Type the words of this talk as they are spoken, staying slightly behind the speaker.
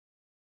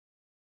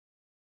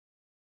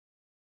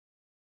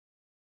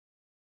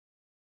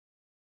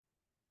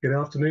Good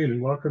afternoon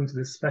and welcome to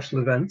this special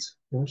event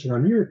launching our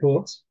new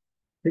report,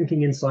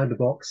 Thinking Inside the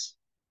Box,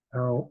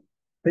 How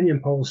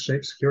Opinion Polls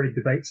Shape Security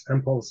Debates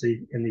and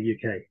Policy in the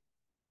UK.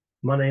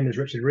 My name is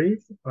Richard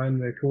Reeve. I'm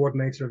the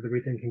coordinator of the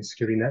Rethinking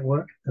Security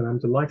Network, and I'm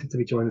delighted to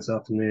be joined this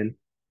afternoon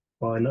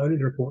by not only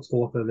the report's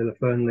author, Lillah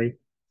Fearnley,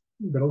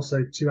 but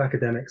also two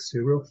academics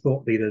who are real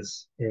thought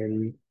leaders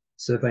in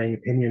surveying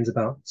opinions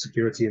about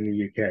security in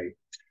the UK.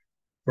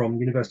 From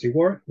University of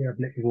Warwick, we have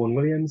Nick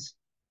Vaughan-Williams,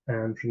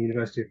 and from the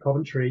University of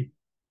Coventry,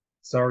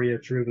 Saria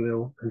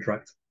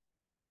Trugalil-Contract.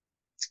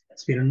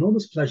 It's been an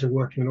enormous pleasure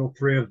working with all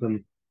three of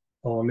them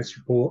on this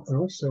report and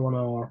also on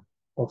our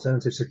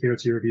Alternative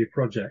Security Review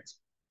project.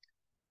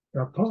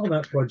 Now, part of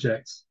that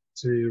project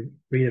to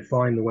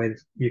redefine the way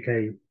the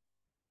UK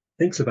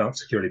thinks about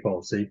security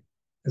policy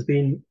has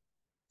been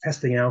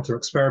testing out or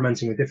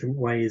experimenting with different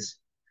ways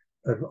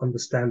of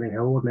understanding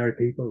how ordinary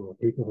people or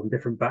people from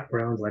different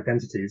backgrounds and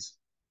identities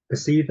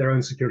perceive their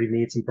own security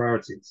needs and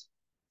priorities.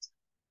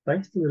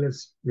 Thanks to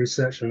Lillah's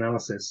research and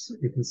analysis,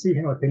 you can see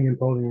how opinion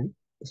polling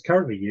is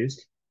currently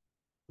used,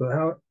 but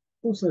how it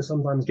also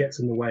sometimes gets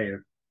in the way of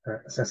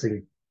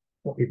assessing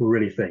what people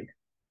really think.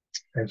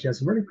 And she has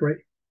some really great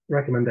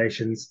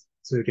recommendations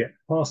to get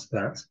past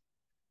that.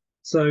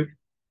 So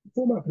the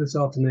format for this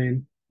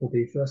afternoon will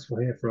be, first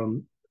we'll hear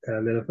from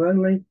Lillah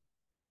Fearnley,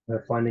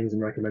 her findings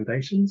and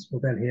recommendations.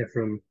 We'll then hear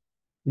from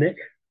Nick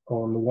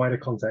on the wider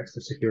context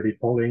of security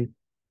polling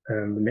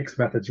and the mixed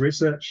methods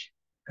research.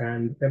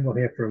 And then we'll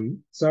hear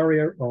from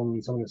Saria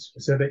on some of the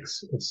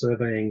specifics of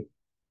surveying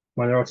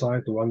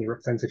minoritized or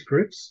underrepresented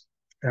groups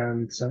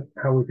and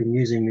how we've been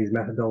using these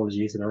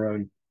methodologies in our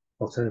own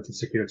alternative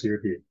security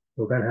review.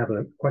 We'll then have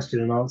a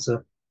question and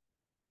answer.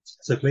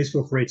 So please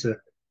feel free to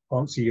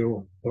ask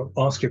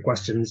your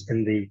questions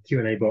in the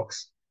Q&A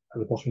box at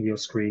the bottom of your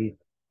screen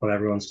while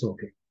everyone's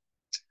talking.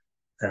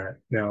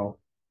 Now,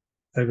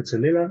 over to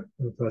Lillah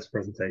for the first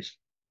presentation.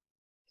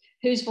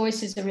 Whose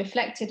voices are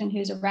reflected and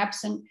whose are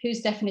absent, whose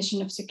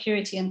definition of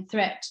security and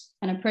threat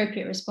and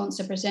appropriate response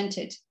are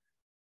presented,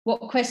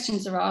 what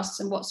questions are asked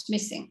and what's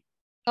missing.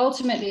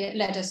 Ultimately, it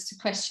led us to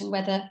question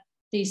whether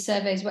these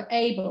surveys were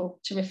able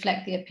to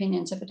reflect the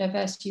opinions of a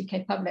diverse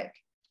UK public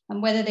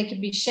and whether they could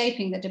be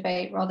shaping the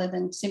debate rather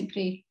than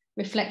simply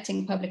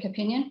reflecting public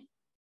opinion.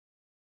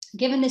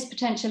 Given this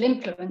potential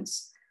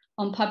influence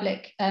on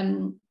public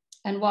and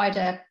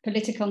wider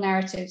political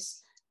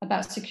narratives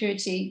about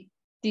security,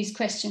 these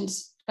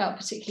questions felt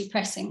particularly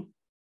pressing.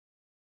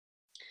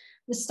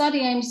 The study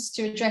aims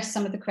to address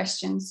some of the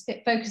questions.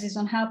 It focuses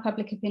on how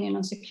public opinion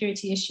on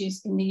security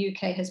issues in the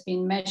UK has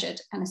been measured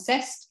and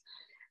assessed,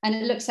 and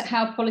it looks at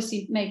how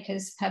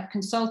policymakers have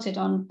consulted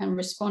on and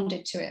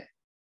responded to it.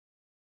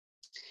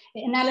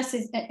 It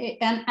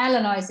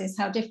analyses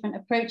how different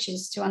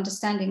approaches to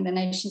understanding the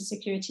nation's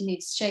security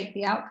needs shape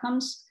the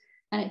outcomes,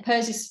 and it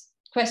poses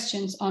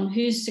questions on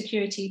whose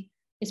security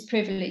is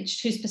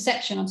privileged, whose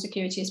perception on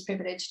security is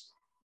privileged,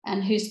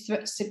 and whose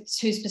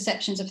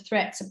perceptions of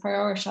threats are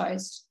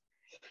prioritised.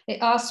 It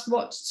asks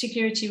what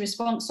security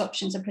response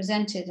options are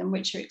presented and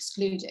which are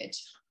excluded.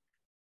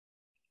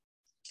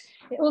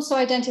 It also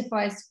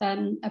identifies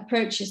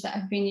approaches that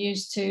have been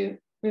used to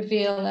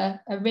reveal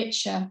a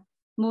richer,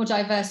 more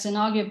diverse and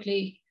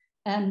arguably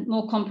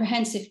more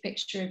comprehensive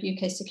picture of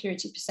UK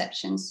security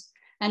perceptions.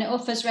 And it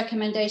offers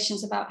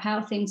recommendations about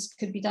how things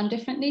could be done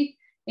differently,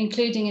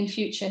 including in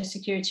future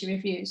security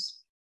reviews.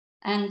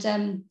 And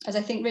as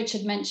I think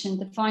Richard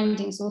mentioned, the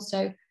findings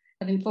also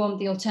have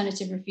informed the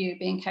alternative review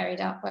being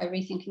carried out by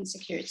Rethinking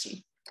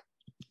Security.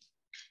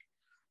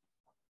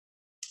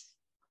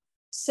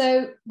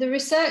 So the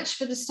research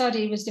for the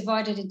study was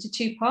divided into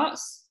two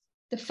parts.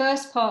 The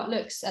first part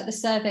looks at the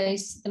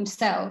surveys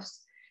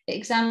themselves. It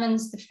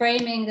examines the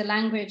framing, the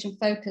language and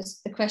focus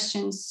of the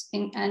questions,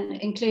 and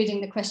including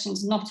the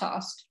questions not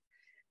asked,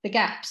 the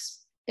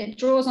gaps. It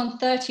draws on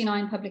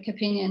 39 public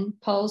opinion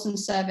polls and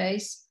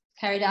surveys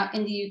carried out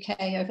in the UK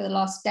over the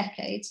last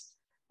decade,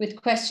 with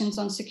questions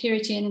on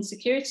security and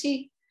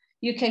insecurity,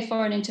 UK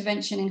foreign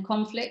intervention in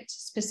conflict,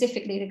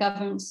 specifically the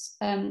government's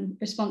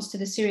response to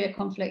the Syria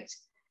conflict,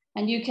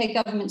 and UK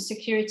government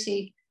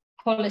security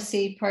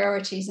policy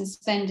priorities and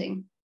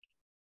spending.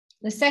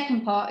 The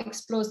second part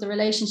explores the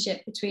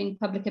relationship between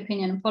public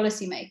opinion and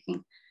policy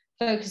making,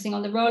 focusing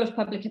on the role of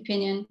public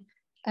opinion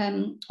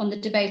on the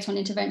debate on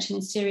intervention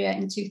in Syria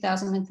in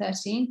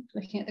 2013,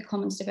 looking at the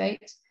Commons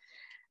debate,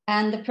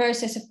 and the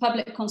process of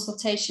public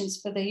consultations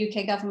for the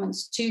UK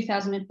government's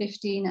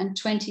 2015 and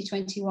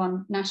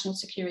 2021 national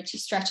security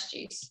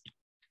strategies.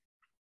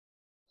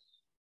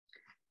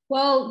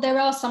 While there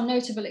are some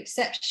notable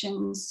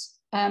exceptions,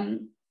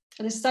 the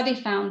study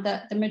found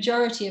that the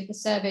majority of the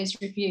surveys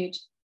reviewed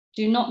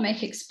do not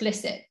make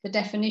explicit the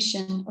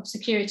definition of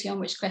security on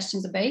which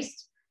questions are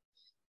based.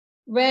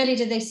 Rarely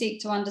do they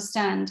seek to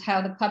understand how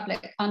the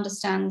public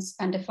understands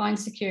and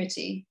defines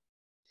security.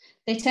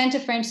 They tend to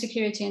frame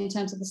security in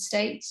terms of the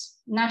state,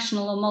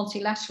 national or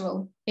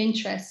multilateral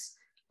interests,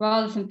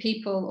 rather than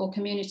people or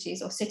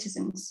communities or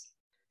citizens.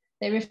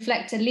 They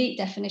reflect elite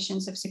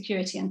definitions of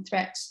security and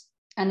threats,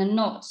 and are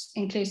not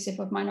inclusive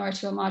of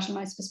minority or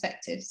marginalized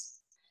perspectives.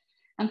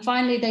 And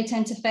finally, they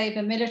tend to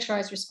favor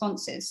militarized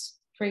responses.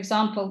 For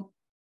example,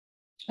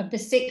 of the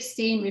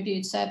 16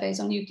 reviewed surveys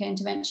on UK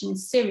intervention in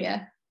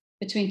Syria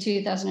between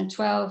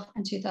 2012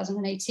 and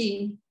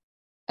 2018,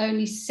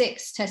 only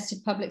 6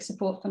 tested public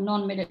support for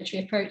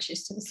non-military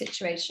approaches to the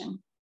situation.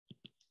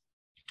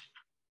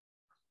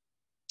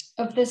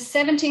 Of the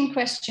 17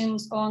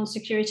 questions on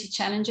security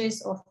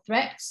challenges or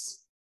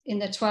threats in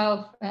the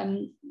 12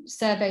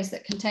 surveys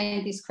that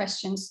contain these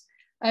questions,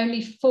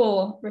 only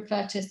 4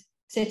 refer to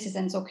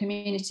citizens or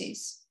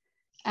communities.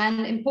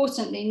 And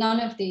importantly, none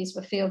of these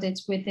were fielded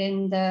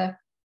within the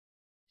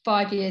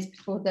 5 years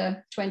before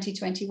the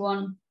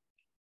 2021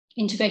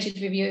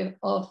 integrated review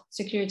of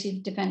security,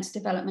 defense,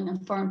 development,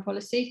 and foreign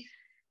policy.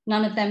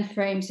 None of them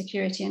frame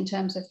security in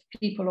terms of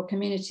people or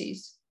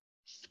communities.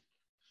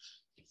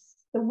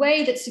 The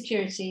way that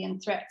security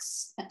and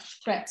threats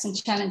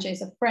and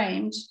challenges are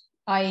framed,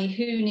 i.e.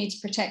 who needs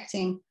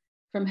protecting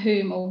from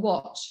whom or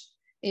what,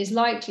 is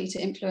likely to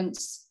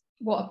influence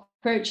what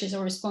approaches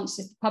or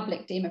responses the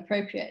public deem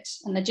appropriate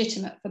and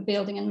legitimate for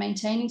building and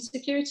maintaining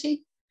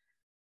security.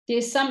 The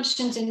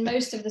assumptions in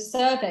most of the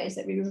surveys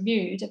that we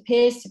reviewed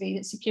appears to be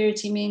that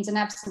security means an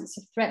absence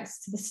of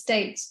threats to the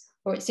state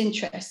or its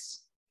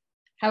interests.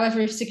 However,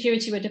 if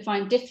security were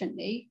defined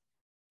differently,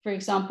 for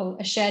example,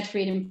 a shared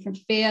freedom from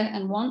fear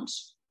and want,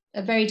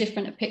 a very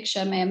different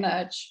picture may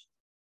emerge.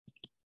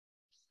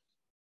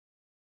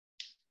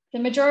 The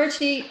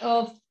majority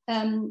of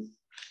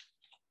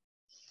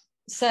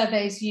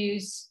surveys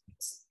use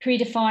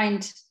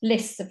predefined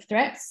lists of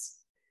threats.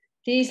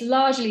 These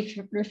largely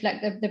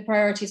reflect the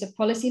priorities of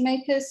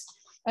policymakers.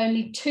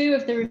 Only 2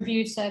 of the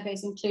reviewed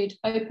surveys include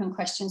open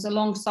questions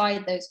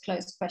alongside those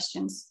closed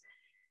questions.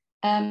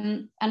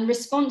 And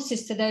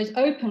responses to those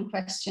open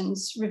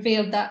questions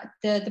revealed that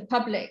the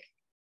public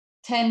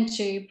tend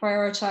to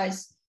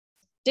prioritize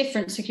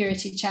different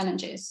security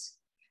challenges,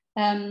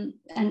 and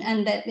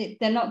that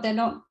they're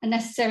not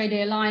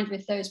necessarily aligned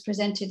with those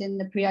presented in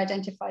the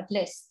pre-identified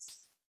lists.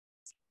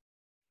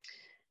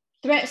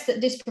 Threats that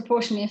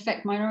disproportionately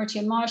affect minority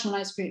and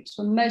marginalized groups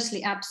were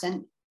mostly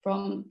absent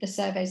from the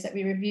surveys that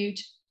we reviewed.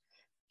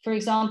 For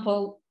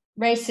example,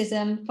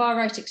 racism,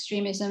 far-right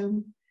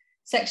extremism,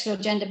 sexual or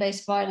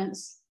gender-based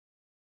violence.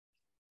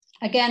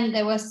 Again,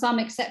 there were some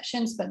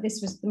exceptions, but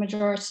this was the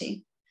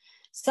majority.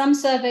 Some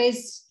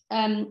surveys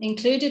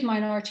included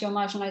minority or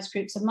marginalized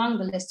groups among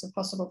the list of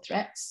possible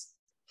threats.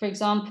 For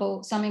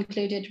example, some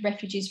included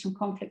refugees from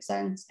conflict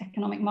zones,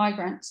 economic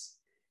migrants.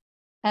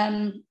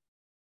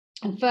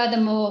 And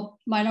furthermore,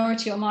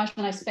 minority or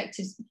marginalized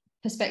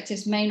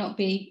perspectives may not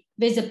be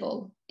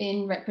visible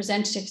in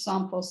representative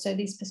samples, so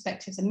these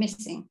perspectives are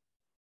missing.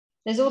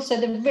 There's also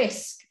the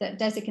risk that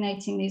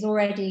designating these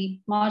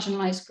already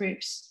marginalized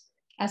groups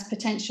as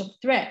potential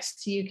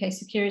threats to UK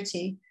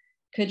security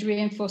could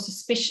reinforce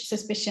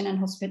suspicion and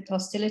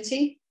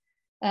hostility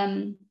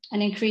and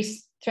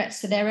increase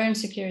threats to their own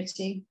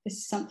security. This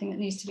is something that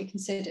needs to be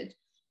considered.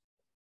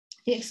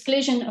 The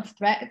exclusion of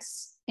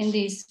threats in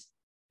these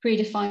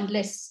predefined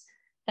lists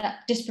that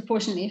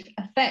disproportionately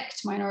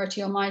affect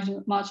minority or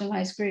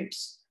marginalized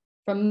groups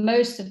from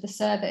most of the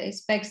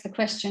surveys begs the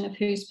question of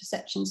whose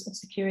perceptions of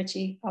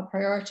security are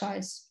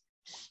prioritized.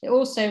 It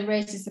also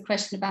raises the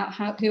question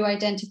about who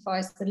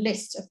identifies the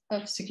list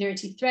of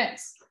security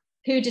threats,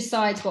 who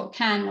decides what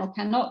can or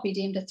cannot be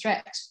deemed a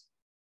threat.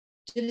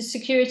 Do the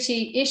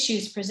security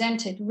issues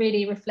presented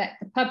really reflect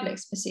the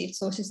public's perceived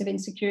sources of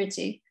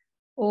insecurity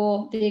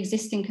or the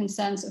existing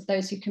concerns of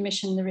those who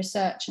commission the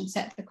research and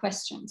set the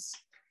questions?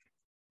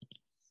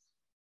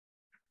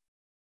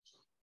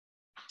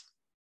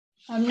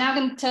 I'm now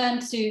going to turn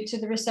to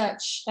the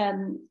research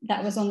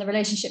that was on the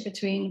relationship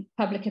between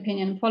public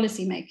opinion and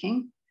policy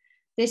making.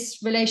 This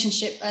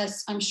relationship,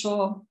 as I'm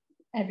sure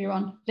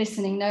everyone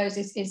listening knows,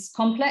 is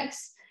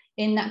complex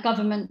in that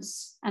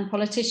governments and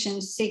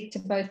politicians seek to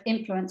both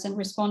influence and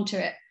respond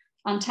to it.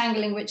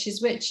 Untangling which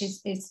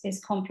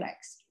is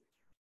complex.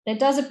 There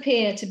does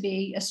appear to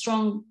be a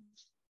strong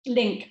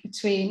link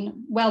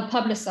between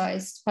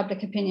well-publicized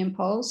public opinion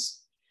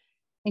polls,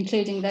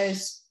 including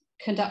those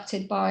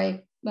conducted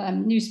by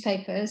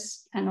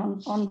newspapers and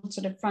on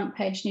sort of front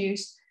page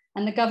news,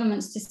 and the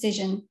government's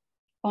decision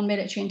on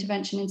military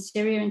intervention in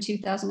Syria in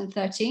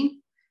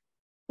 2013.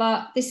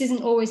 But this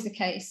isn't always the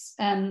case.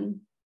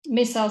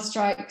 Missile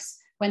strikes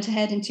went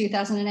ahead in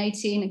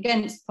 2018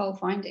 against poll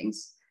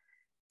findings.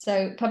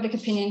 So public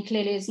opinion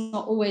clearly is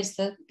not always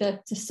the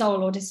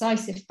sole or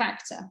decisive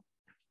factor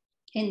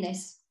in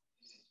this.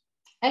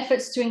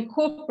 Efforts to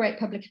incorporate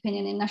public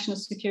opinion in national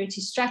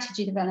security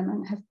strategy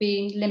development have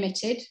been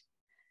limited.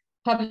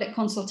 Public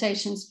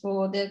consultations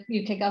for the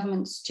UK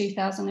government's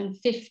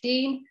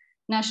 2015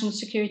 National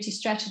Security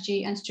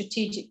Strategy and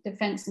Strategic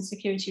Defence and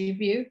Security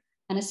Review,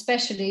 and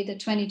especially the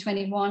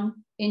 2021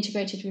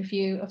 Integrated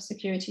Review of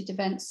Security,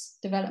 Defence,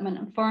 Development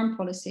and Foreign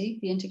Policy,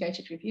 the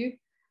Integrated Review,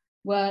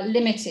 were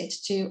limited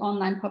to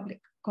online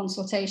public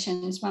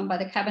consultations run by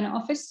the Cabinet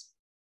Office.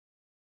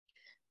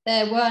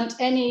 there weren't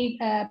any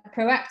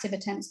proactive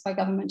attempts by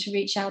government to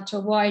reach out to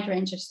a wide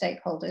range of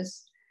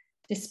stakeholders,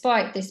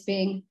 despite this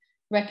being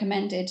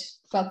recommended,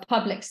 well,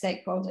 public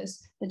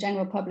stakeholders, the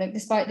general public,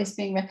 despite this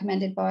being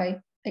recommended by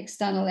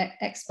external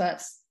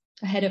experts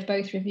ahead of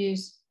both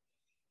reviews.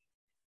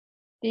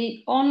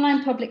 The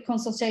online public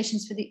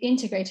consultations for the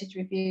integrated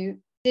review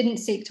didn't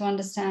seek to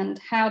understand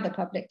how the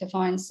public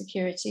defines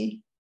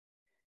security.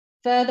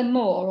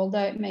 Furthermore,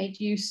 although it made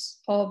use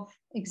of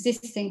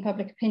existing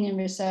public opinion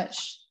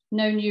research,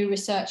 no new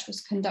research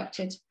was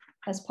conducted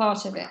as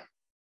part of it.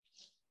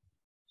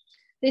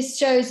 This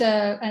shows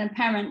an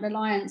apparent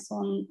reliance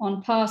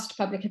on past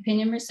public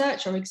opinion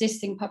research or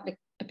existing public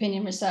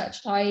opinion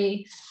research,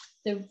 i.e.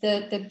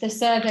 the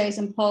surveys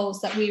and polls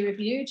that we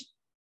reviewed,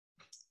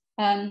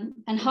 and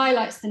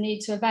highlights the need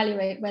to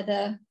evaluate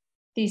whether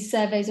these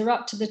surveys are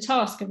up to the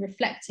task of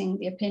reflecting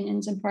the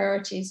opinions and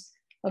priorities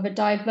of a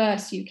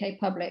diverse UK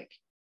public.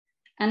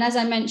 And as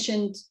I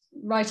mentioned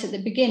right at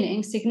the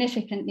beginning,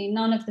 significantly,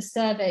 none of the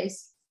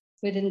surveys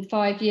within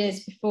 5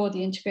 years before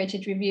the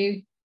integrated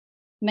review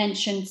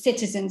mentioned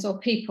citizens or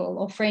people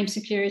or frame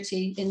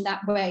security in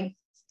that way.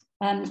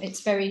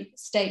 It's very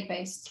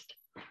state-based.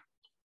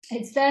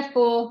 It's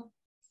therefore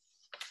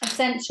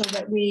essential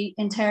that we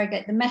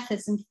interrogate the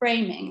methods and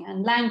framing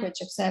and language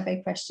of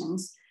survey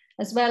questions,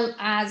 as well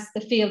as the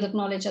field of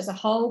knowledge as a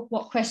whole.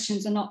 What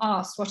questions are not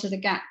asked? What are the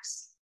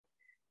gaps?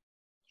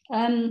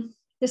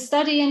 The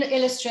study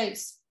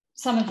illustrates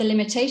some of the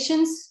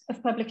limitations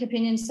of public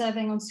opinion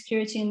surveying on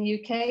security in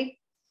the UK,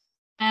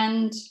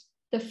 and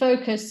the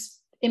focus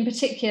in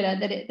particular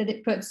that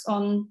it puts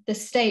on the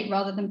state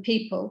rather than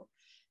people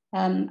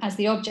as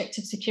the object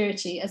of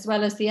security, as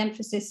well as the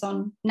emphasis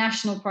on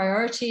national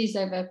priorities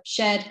over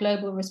shared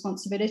global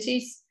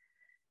responsibilities,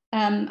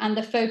 and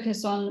the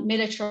focus on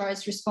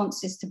militarized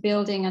responses to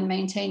building and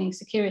maintaining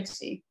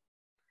security.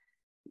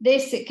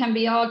 This, it can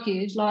be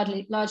argued,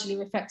 largely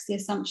reflects the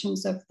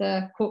assumptions of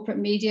the corporate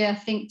media,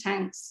 think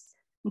tanks,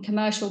 and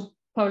commercial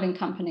polling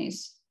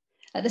companies.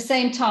 At the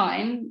same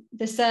time,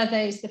 the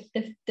surveys,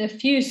 the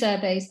few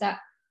surveys that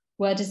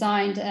were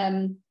designed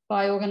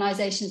by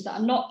organisations that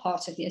are not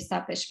part of the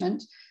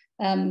establishment,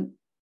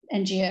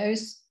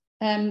 NGOs,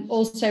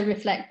 also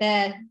reflect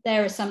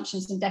their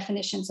assumptions and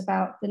definitions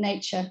about the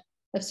nature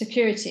of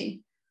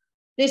security.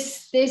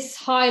 This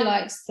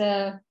highlights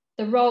the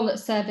role that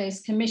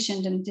surveys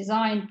commissioned and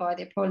designed by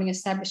the polling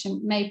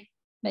establishment may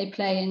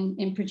play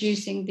in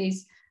producing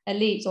these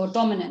elite or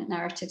dominant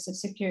narratives of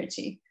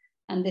security.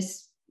 And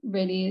this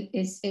really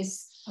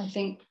is, I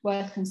think,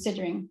 worth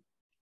considering.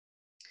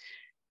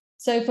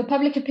 So for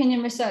public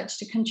opinion research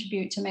to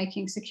contribute to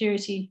making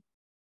security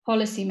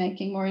policy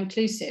making more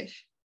inclusive,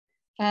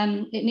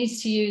 it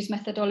needs to use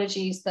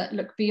methodologies that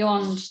look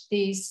beyond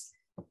the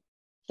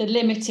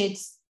limited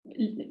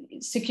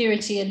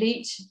security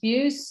elite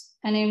views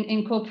and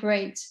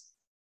incorporate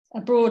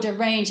a broader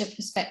range of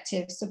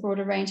perspectives, a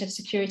broader range of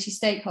security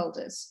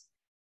stakeholders.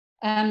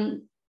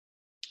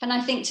 And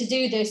I think to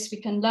do this,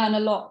 we can learn a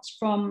lot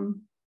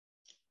from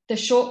the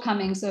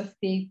shortcomings of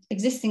the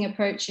existing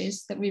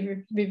approaches that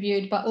we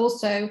reviewed, but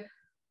also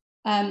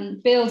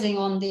building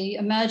on the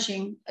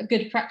emerging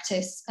good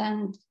practice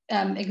and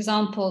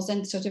examples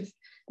and sort of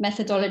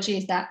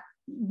methodologies that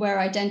were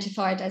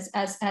identified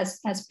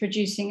as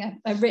producing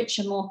a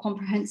richer, more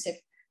comprehensive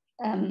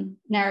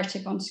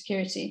narrative on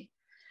security.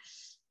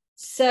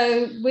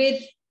 So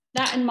with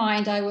that in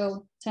mind, I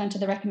will turn to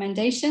the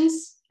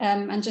recommendations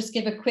and just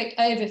give a quick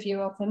overview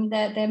of them.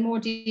 They're more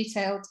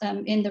detailed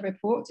in the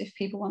report if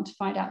people want to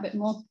find out a bit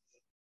more.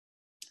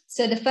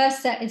 So the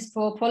first set is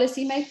for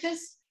policymakers,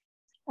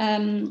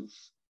 and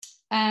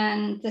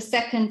the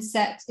second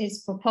set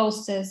is for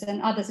pollsters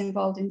and others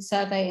involved in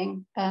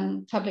surveying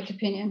public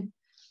opinion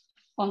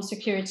on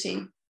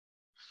security.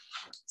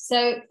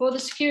 So for the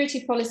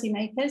security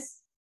policymakers,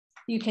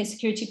 UK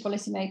security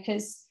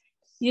policymakers,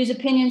 use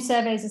opinion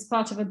surveys as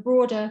part of a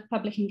broader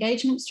public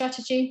engagement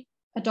strategy,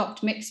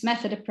 adopt mixed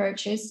method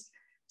approaches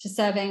to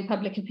surveying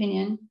public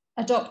opinion,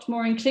 adopt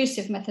more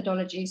inclusive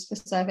methodologies for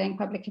surveying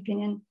public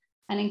opinion,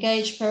 and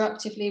engage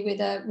proactively with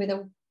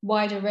a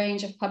wider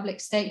range of public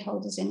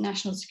stakeholders in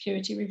national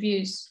security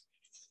reviews.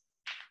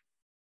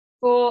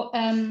 For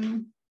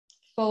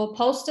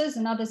pollsters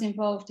and others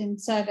involved in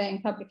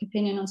surveying public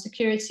opinion on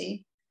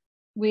security,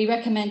 we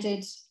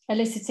recommended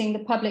eliciting the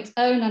public's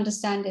own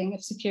understanding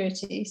of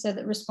security so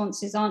that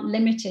responses aren't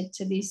limited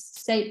to these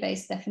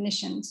state-based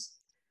definitions.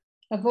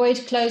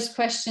 Avoid closed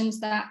questions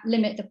that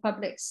limit the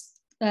public's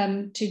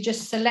to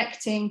just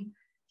selecting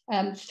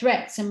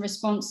threats and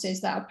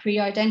responses that are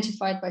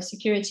pre-identified by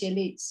security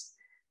elites.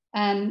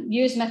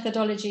 Use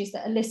methodologies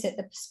that elicit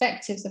the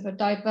perspectives of a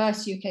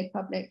diverse UK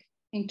public,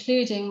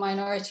 including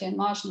minority and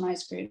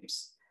marginalised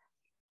groups.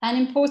 And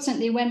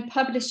importantly, when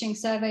publishing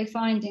survey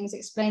findings,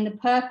 explain the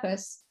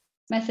purpose,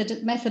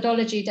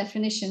 methodology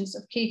definitions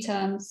of key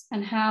terms,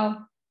 and how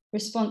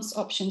response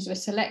options were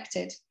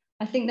selected.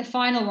 I think the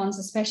final one's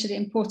especially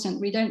important.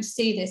 We don't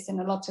see this in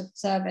a lot of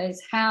surveys.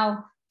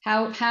 How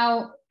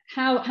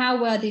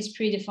were these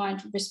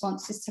predefined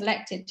responses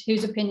selected?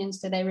 Whose opinions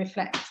do they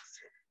reflect?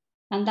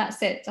 And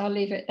that's it. I'll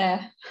leave it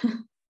there.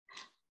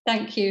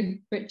 Thank you,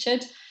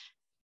 Richard.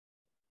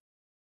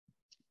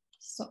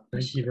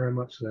 Thank you very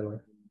much, Lillah.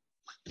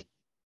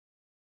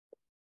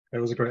 It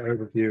was a great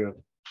overview of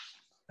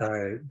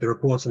the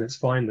report and its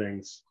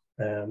findings,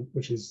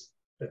 which is,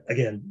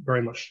 again,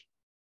 very much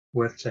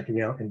worth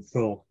checking out in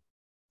full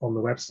on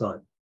the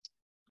website.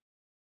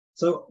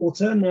 So we'll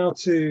turn now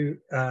to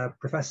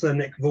Professor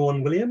Nick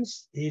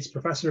Vaughan-Williams. He's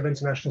Professor of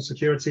International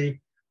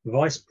Security,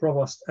 Vice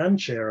Provost and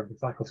Chair of the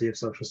Faculty of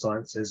Social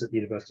Sciences at the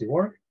University of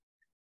Warwick.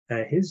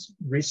 His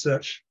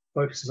research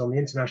focuses on the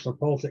international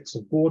politics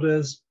of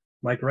borders,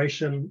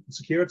 migration, and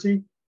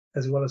security,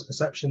 as well as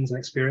perceptions and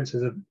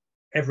experiences of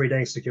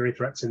everyday security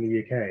threats in the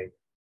UK.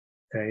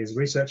 His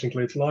research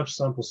includes large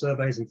sample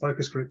surveys and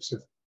focus groups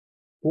of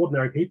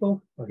ordinary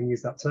people, I can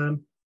use that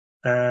term,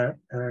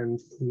 and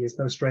he is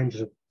no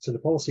stranger to the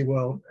policy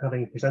world,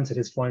 having presented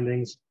his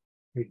findings,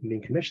 having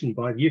been commissioned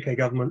by the UK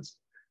government,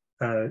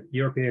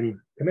 European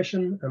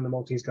Commission, and the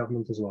Maltese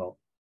government as well.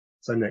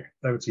 So Nick,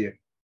 over to you.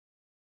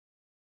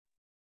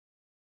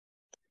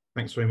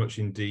 Thanks very much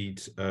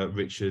indeed,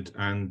 Richard,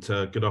 and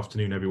good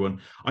afternoon,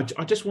 everyone.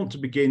 I just want to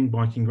begin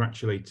by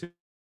congratulating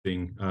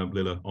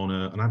Lillah on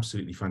an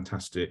absolutely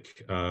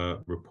fantastic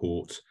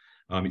report.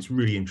 It's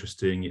really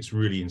interesting, it's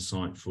really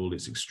insightful,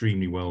 it's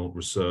extremely well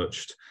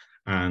researched,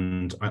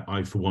 and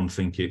I for one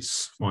think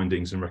its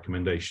findings and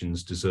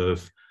recommendations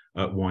deserve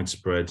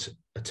widespread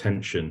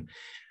attention.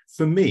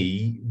 For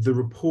me, the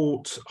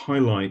report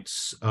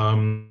highlights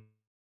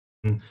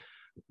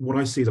what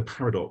I see as a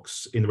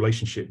paradox in the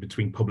relationship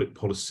between public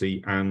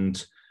policy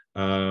and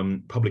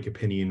public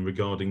opinion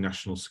regarding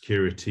national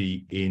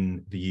security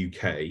in the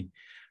UK.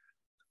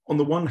 On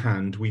the one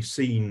hand, we've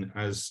seen,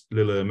 as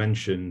Lillah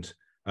mentioned,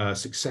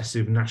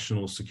 successive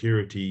national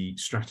security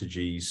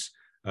strategies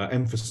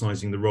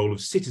emphasising the role of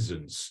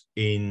citizens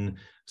in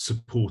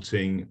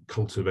supporting,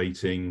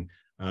 cultivating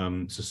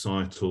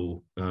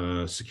societal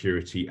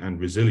security and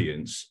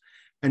resilience.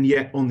 And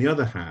yet, on the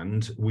other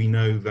hand, we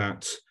know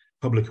that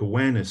public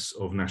awareness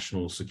of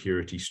national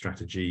security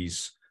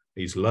strategies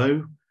is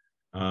low.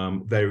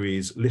 There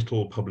is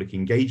little public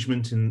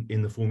engagement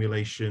in the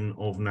formulation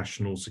of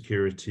national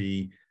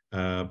security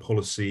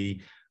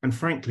policy, and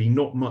frankly,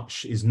 not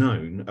much is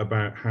known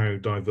about how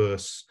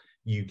diverse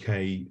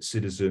UK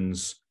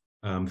citizens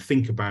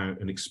think about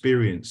and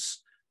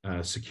experience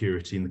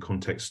security in the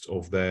context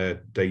of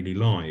their daily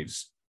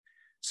lives.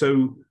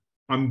 So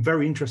I'm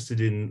very interested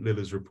in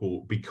Lillah's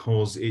report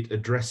because it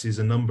addresses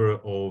a number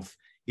of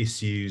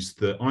issues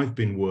that I've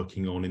been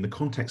working on in the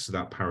context of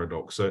that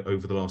paradox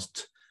over the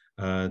last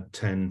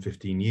 10,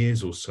 15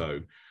 years or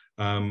so.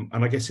 And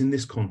I guess in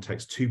this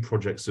context, two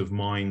projects of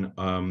mine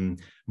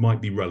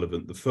might be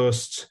relevant. The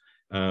first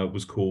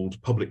was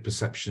called Public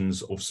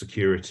Perceptions of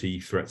Security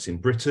Threats in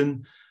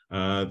Britain.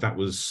 That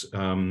was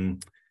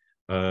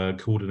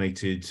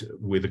coordinated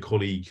with a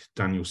colleague,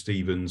 Daniel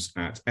Stevens,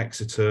 at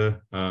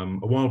Exeter a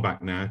while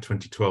back now,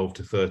 2012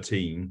 to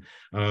 13.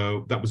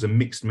 That was a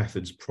mixed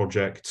methods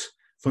project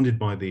funded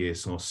by the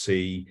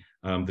ESRC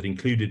that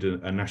included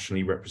a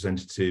nationally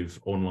representative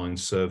online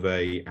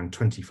survey and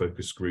 20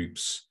 focus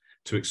groups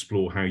to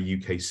explore how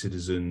UK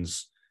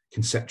citizens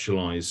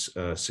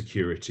conceptualize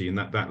security. And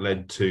that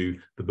led to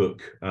the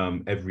book,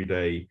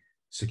 Everyday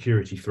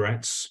Security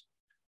Threats.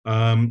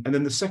 And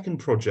then the second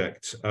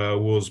project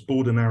was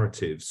Border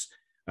Narratives.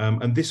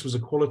 And this was a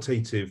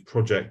qualitative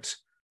project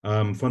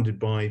funded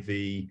by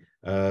the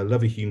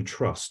Leverhulme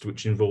Trust,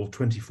 which involved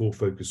 24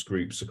 focus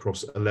groups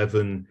across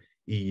 11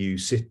 EU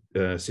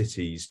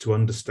cities to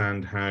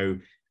understand how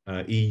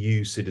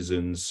EU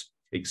citizens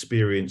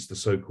experience the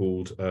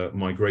so-called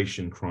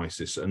migration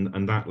crisis,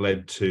 and that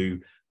led to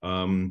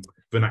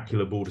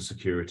Vernacular Border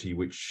Security,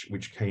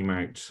 which came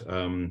out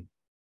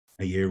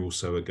a year or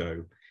so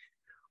ago.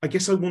 I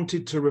guess I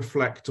wanted to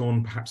reflect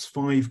on perhaps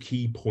 5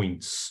 key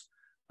points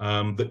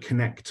that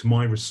connect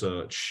my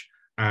research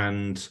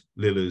and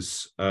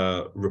Lillah's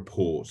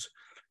report.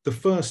 The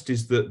first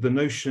is that the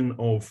notion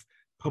of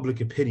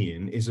public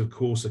opinion is, of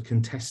course, a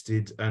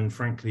contested and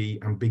frankly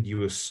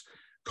ambiguous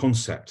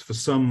concept. For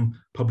some,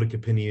 public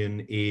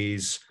opinion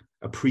is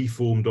a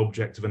preformed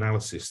object of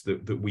analysis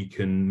that we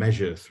can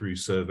measure through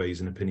surveys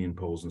and opinion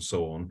polls and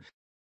so on.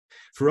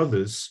 For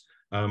others,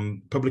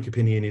 public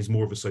opinion is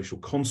more of a social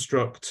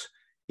construct.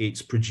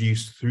 It's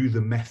produced through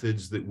the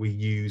methods that we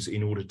use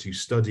in order to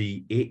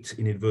study it,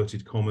 in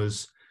inverted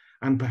commas,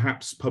 and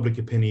perhaps public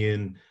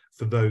opinion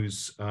for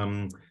those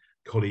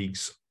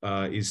colleagues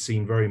is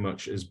seen very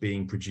much as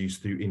being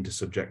produced through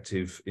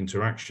intersubjective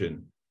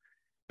interaction.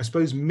 I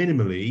suppose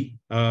minimally,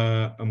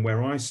 and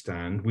where I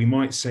stand, we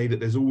might say that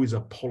there's always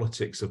a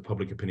politics of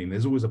public opinion.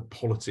 There's always a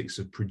politics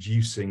of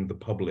producing the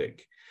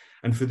public.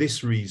 And for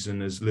this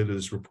reason, as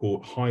Lillah's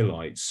report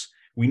highlights,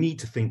 we need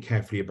to think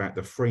carefully about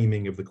the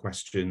framing of the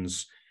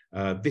questions.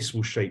 This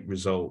will shape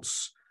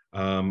results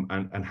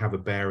and have a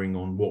bearing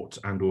on what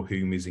and or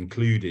whom is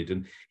included.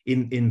 And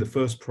in the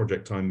first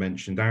project I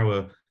mentioned,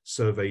 our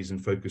surveys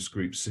and focus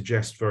groups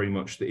suggest very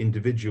much that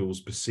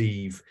individuals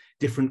perceive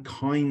different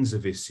kinds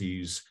of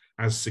issues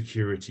as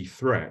security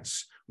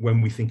threats, when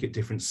we think at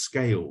different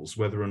scales,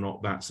 whether or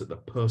not that's at the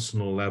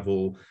personal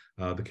level,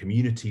 the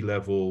community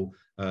level,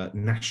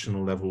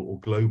 national level, or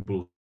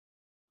global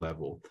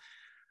level.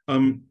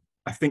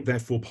 I think,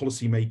 therefore,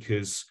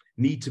 policymakers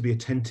need to be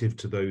attentive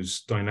to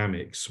those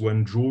dynamics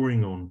when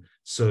drawing on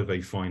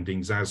survey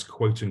findings as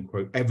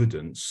quote-unquote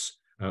evidence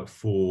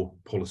for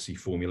policy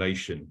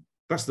formulation.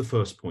 That's the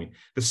first point.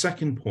 The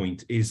second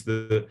point is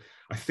that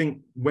I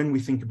think when we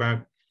think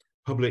about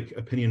public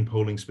opinion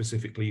polling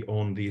specifically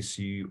on the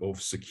issue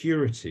of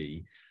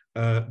security,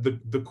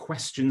 the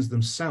questions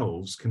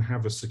themselves can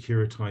have a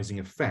securitizing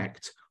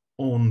effect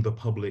on the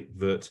public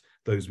that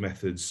those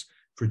methods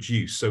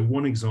produce. So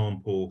one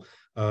example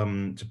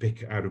to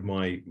pick out of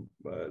my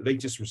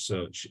latest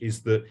research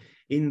is that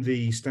in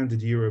the Standard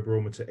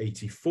Eurobarometer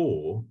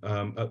 84,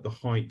 at the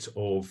height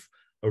of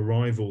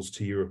arrivals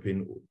to Europe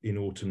in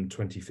autumn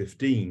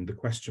 2015, the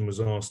question was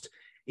asked,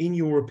 in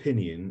your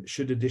opinion,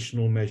 should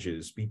additional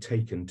measures be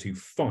taken to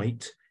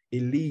fight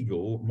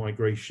illegal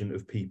migration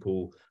of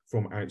people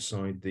from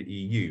outside the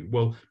EU?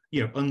 Well,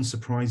 you know,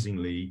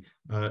 unsurprisingly,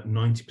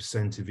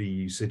 90% of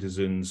EU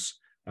citizens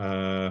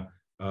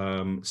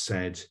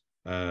said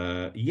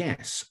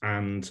yes.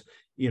 And,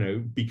 you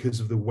know, because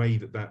of the way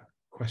that that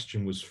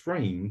question was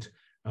framed,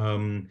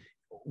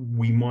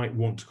 we might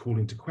want to call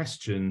into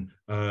question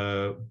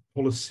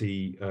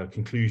policy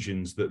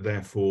conclusions that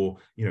therefore,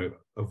 you know,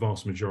 a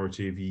vast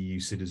majority of EU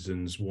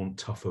citizens want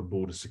tougher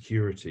border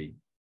security.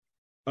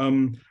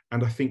 And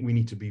I think we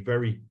need to be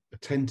very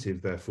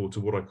attentive, therefore,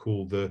 to what I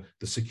call the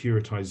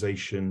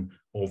securitization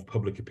of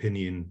public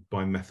opinion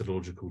by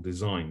methodological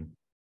design.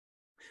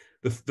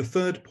 The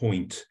third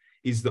point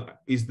is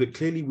that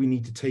clearly we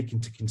need to take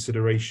into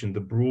consideration the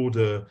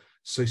broader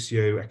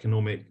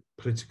socio-economic,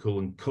 political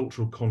and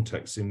cultural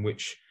context in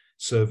which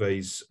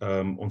surveys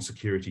on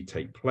security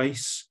take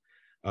place.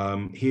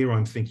 Here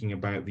I'm thinking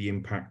about the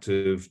impact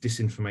of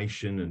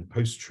disinformation and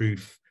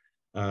post-truth,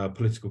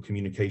 political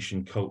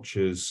communication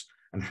cultures,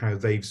 and how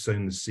they've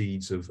sown the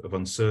seeds of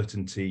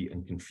uncertainty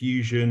and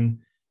confusion.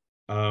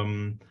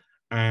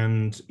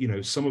 And, you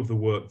know, some of the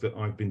work that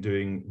I've been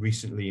doing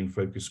recently in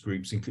focus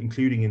groups,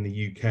 including in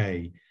the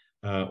UK,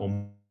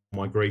 on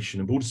migration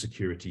and border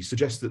security,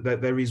 suggests that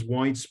there is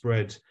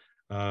widespread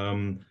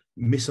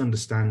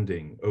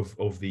misunderstanding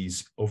of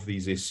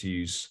these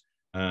issues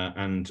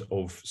and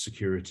of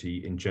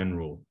security in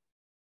general.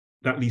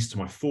 That leads to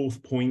my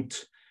fourth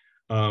point,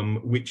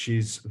 which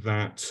is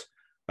that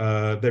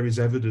there is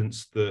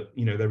evidence that,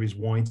 you know, there is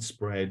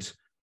widespread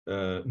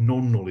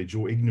non-knowledge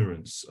or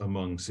ignorance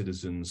among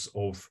citizens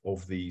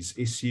of these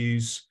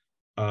issues.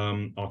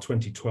 Our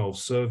 2012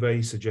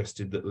 survey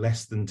suggested that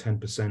less than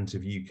 10%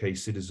 of UK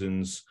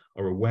citizens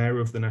are aware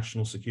of the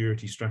national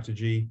security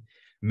strategy.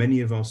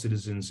 Many of our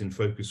citizens in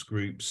focus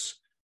groups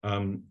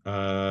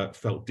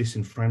felt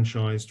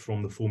disenfranchised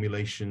from the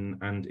formulation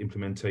and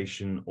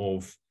implementation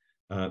of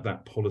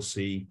that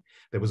policy.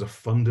 There was a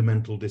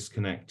fundamental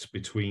disconnect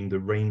between the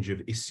range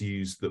of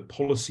issues that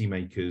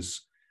policymakers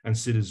and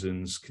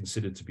citizens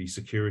considered to be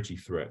security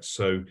threats.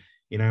 So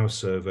in our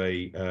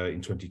survey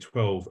in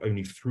 2012,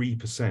 only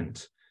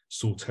 3%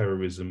 saw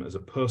terrorism as a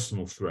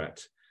personal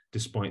threat,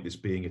 despite this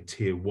being a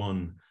tier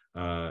 1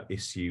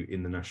 issue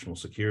in the national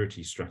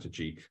security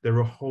strategy. There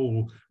are a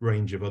whole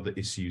range of other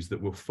issues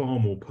that were far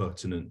more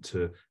pertinent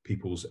to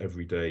people's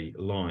everyday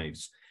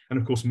lives. And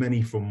of course,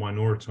 many from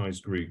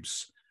minoritized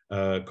groups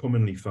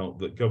commonly felt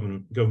that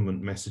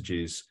government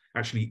messages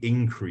actually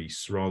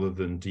increase rather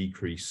than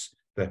decrease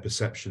their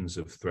perceptions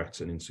of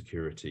threat and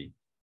insecurity.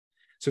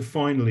 So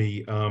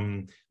finally,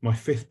 my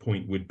fifth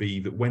point would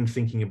be that when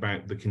thinking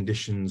about the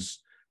conditions,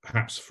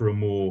 perhaps for a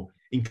more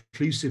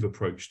inclusive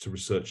approach to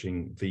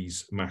researching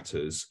these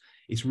matters,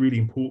 it's really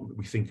important that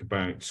we think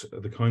about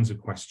the kinds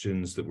of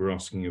questions that we're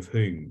asking of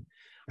whom.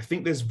 I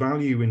think there's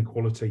value in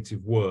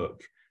qualitative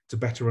work to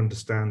better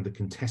understand the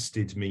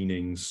contested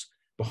meanings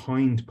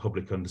behind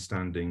public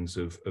understandings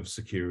of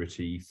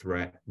security,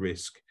 threat,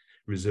 risk,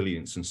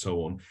 resilience, and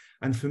so on.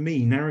 And for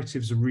me,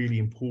 narratives are really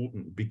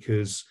important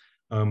because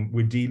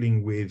we're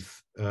dealing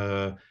with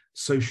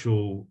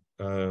social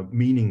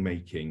meaning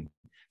making.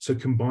 So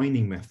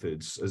combining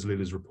methods, as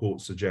Lillah's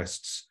report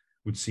suggests,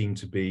 would seem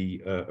to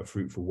be a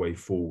fruitful way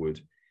forward.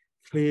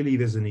 Clearly,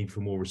 there's a need for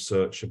more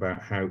research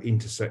about how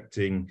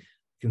intersecting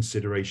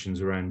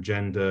considerations around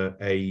gender,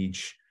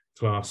 age,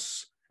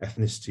 class,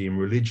 ethnicity, and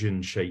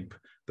religion shape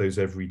those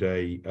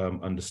everyday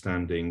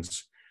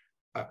understandings.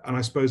 And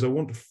I suppose I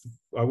want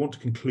to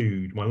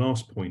conclude my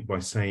last point by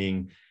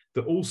saying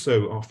that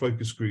also our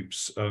focus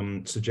groups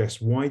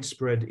suggest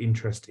widespread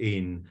interest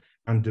in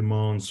and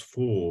demands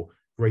for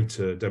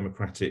greater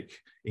democratic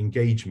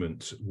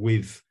engagement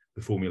with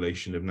the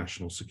formulation of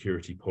national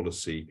security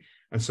policy.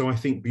 And so I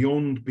think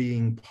beyond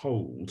being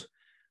polled,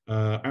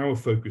 our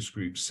focus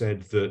group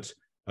said that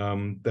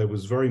there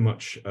was very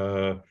much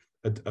a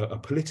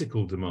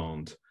political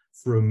demand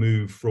for a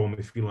move from,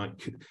 if you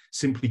like,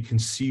 simply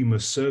consumer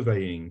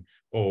surveying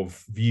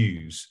of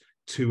views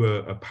to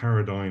a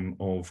paradigm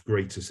of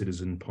greater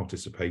citizen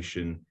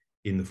participation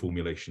in the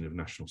formulation of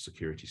national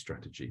security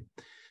strategy.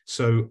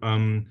 So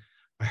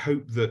I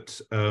hope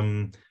that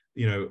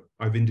you know,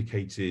 I've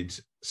indicated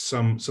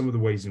some of the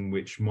ways in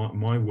which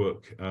my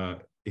work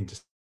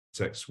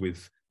intersects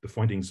with the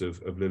findings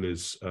of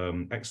Lillah's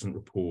excellent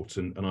report,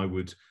 and I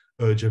would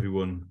urge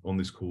everyone on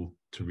this call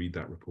to read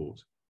that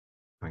report.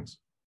 Thanks.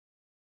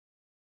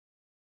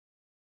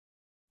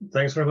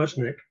 Thanks very much,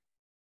 Nick.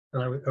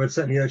 And I would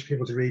certainly urge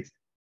people to read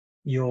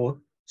your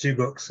 2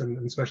 books,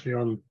 and especially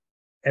on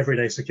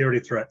everyday security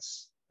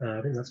threats.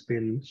 I think that's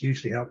been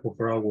hugely helpful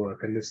for our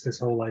work, and this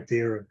whole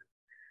idea of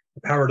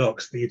the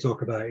paradox that you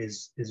talk about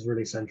is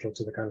really central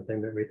to the kind of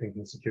thing that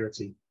Rethinking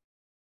Security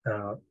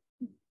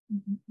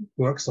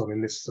works on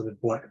in this sort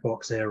of black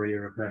box area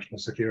of national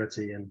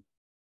security and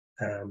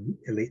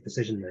elite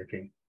decision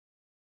making.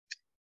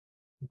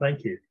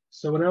 Thank you.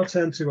 So we'll now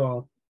turn to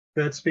our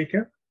 3rd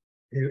speaker,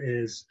 who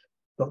is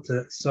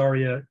Dr.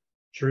 Saria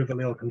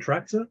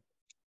Chiruvallil-Contractor.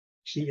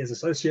 She is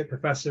Associate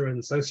Professor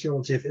in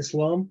Sociology of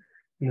Islam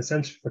in the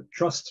Center for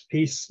Trust,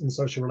 Peace and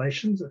Social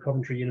Relations at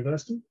Coventry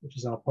University, which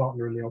is our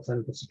partner in the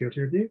Alternative Security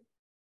Review.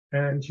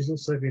 And she's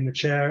also been the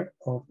chair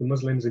of the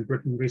Muslims in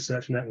Britain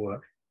Research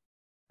Network.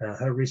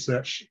 Her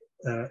research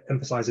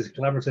emphasizes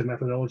collaborative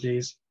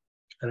methodologies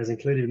and has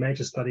included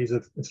major studies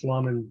of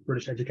Islam in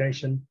British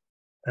education,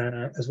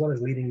 as well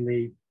as leading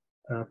the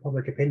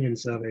public opinion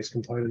surveys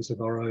components of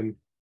our own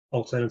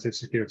Alternative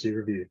Security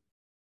Review.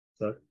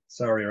 So,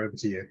 Saria, over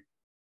to you.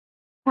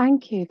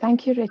 Thank you,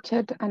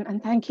 Richard,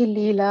 and thank you,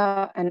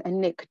 Lillah and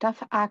Nick.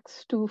 Tough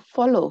acts to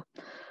follow.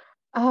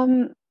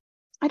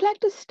 I'd like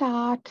to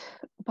start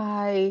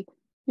by,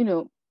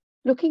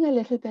 looking a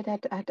little bit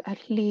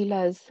at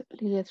Lillah's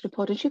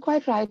report, and she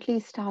quite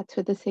rightly starts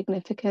with the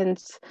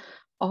significance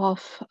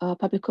of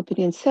public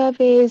opinion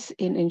surveys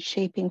in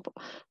shaping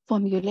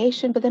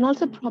formulation, but then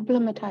also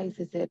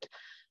problematizes it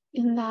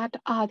in that,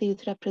 are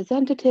these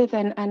representative,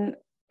 and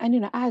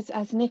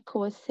as Nick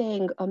was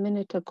saying a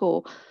minute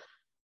ago,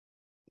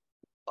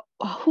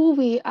 who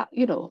we are,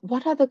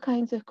 what are the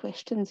kinds of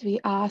questions we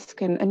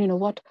ask, and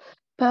what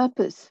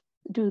purpose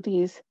do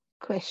these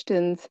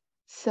questions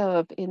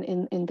serve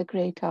in the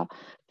greater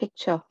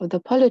picture of the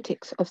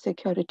politics of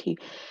security.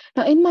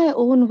 Now, in my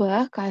own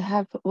work, I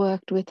have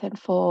worked with and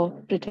for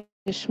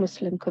British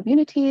Muslim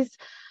communities.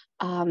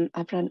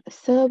 I've run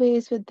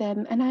surveys with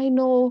them, and I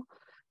know,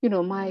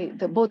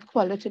 the both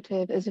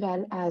qualitative as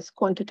well as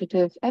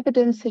quantitative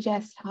evidence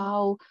suggests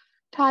how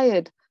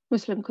tired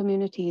Muslim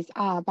communities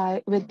are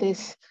with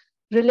this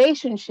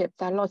relationship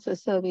that lots of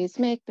surveys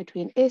make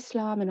between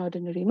Islam and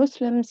ordinary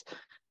Muslims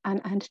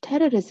and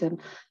terrorism.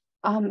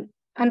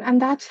 And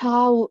that's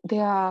how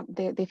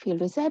they feel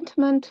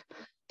resentment,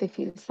 they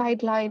feel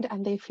sidelined,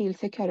 and they feel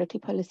security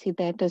policy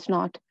there does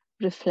not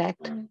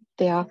reflect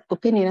their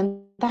opinion.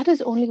 And that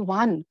is only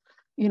one,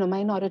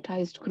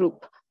 minoritized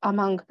group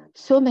among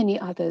so many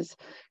others.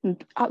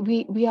 And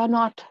we are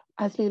not,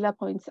 as Lillah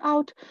points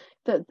out,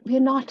 that we're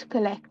not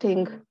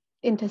collecting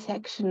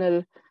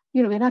intersectional,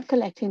 we're not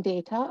collecting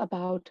data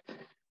about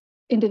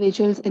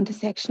individuals'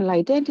 intersectional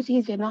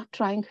identities. We're not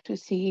trying to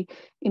see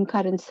in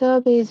current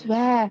surveys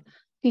where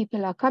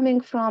people are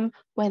coming from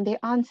when they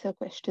answer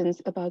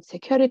questions about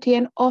security.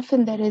 And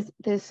often there is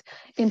this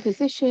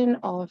imposition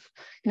of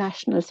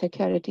national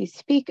security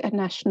speak and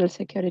national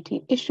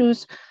security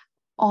issues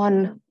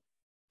on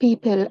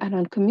people and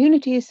on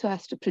communities so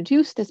as to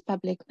produce this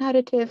public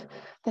narrative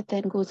that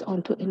then goes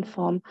on to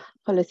inform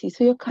policy.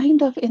 So you're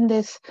kind of in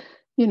this,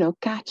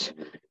 catch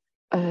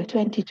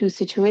 22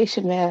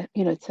 situation where,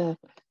 it's a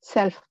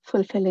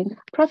self-fulfilling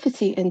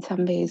prophecy in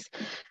some ways.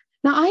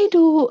 Now, I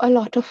do a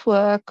lot of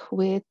work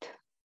with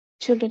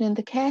children in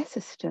the care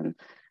system.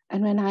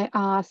 And when I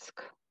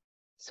ask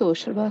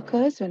social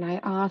workers, when I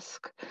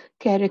ask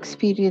care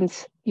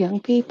experience young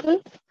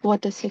people,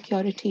 what does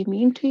security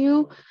mean to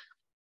you?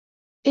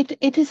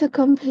 It is a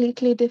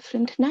completely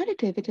different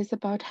narrative. It is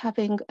about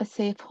having a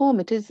safe home.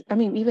 It is,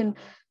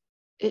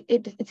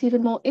 it's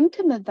even more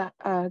intimate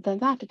than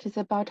that. It is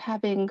about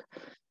having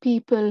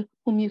people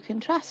whom you can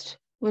trust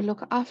will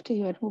look after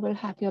you and who will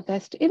have your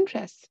best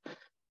interests.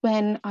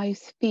 When I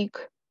speak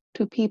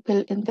to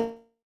people in the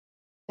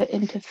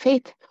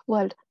interfaith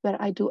world where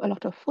I do a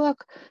lot of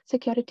work,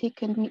 security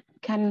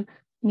can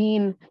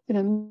mean,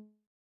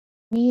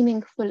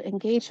 meaningful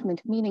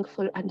engagement,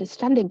 meaningful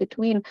understanding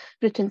between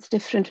Britain's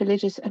different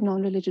religious and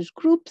non-religious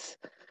groups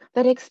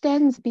that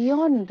extends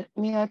beyond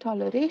mere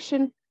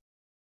toleration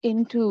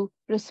into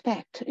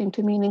respect,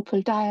 into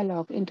meaningful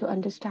dialogue, into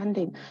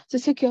understanding. So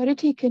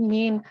security can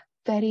mean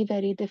very,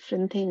 very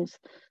different things.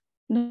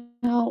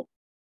 Now,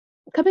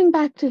 coming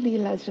back to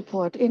Lillah's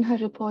report, in her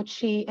report,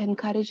 she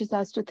encourages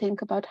us to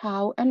think about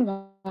how and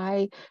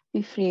why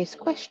we phrase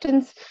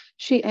questions.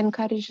 She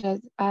encourages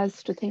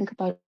us to think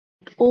about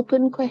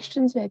open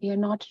questions where we are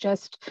not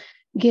just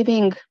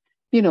giving,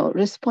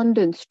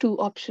 respondents 2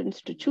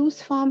 options to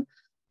choose from.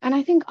 And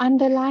I think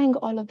underlying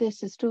all of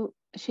this is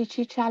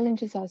she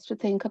challenges us to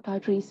think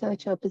about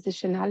researcher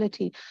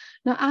positionality.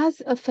 Now,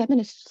 as a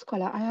feminist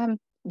scholar, I am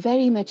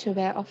very much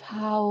aware of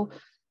how,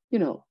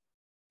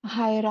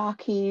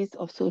 hierarchies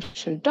of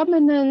social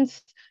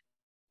dominance,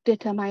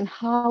 determine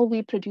how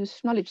we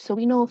produce knowledge. So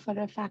we know for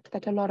a fact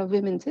that a lot of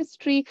women's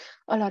history,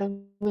 a lot of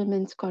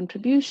women's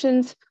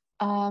contributions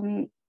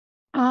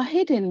are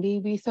hidden.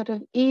 We sort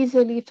of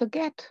easily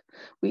forget.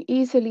 We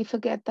easily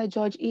forget that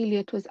George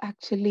Eliot was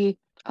actually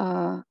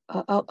a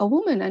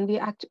woman, and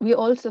we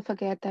also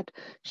forget that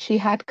she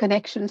had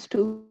connections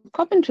to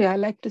Coventry. I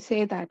like to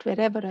say that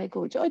wherever I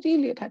go, George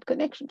Eliot had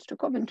connections to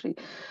Coventry.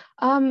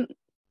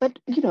 But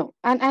you know,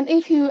 and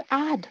if you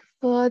add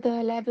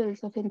further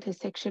levels of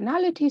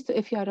intersectionality, so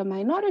if you're a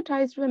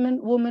minoritized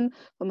woman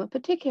from a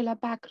particular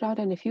background,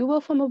 and if you were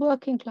from a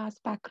working class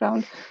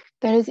background,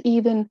 there is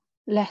even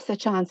lesser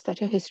chance that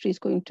your history is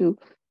going to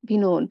be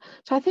known.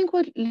 So I think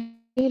what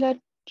Lillah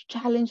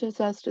challenges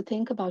us to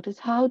think about is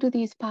how do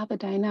these power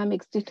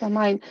dynamics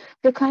determine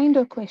the kind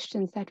of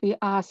questions that we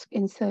ask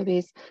in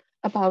surveys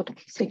about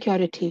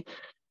security.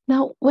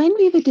 Now, when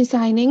we were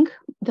designing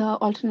the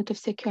alternative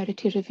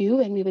security review,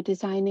 and we were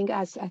designing,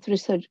 as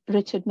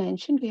Richard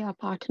mentioned, we are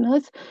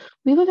partners,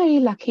 we were very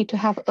lucky to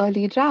have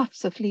early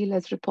drafts of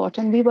Lillah's report,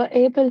 and we were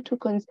able to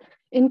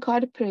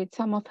incorporate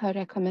some of her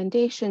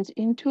recommendations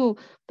into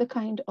the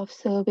kind of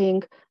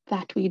surveying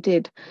that we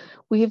did.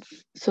 We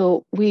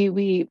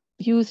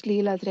used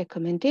Lillah's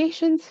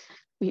recommendations.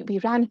 We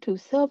ran 2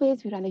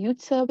 surveys. We ran a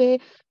youth survey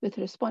with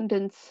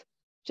respondents,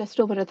 just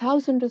over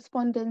 1,000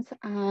 respondents,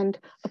 and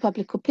a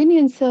public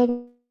opinion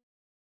survey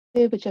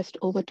with just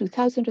over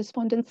 2,000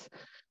 respondents.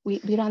 We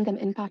ran them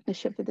in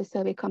partnership with the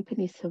survey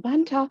company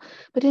Savanta.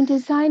 But in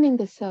designing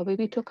the survey,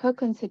 we took her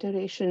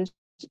considerations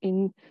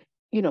in,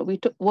 you know, we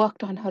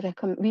worked on her,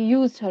 we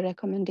used her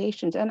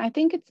recommendations. And I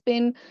think it's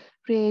been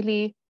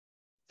really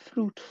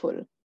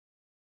fruitful.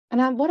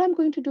 And what I'm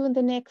going to do in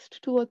the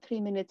next 2 or 3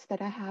 minutes that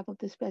I have of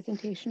this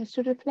presentation is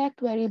to reflect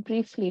very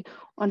briefly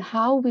on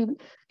how we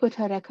put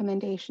her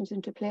recommendations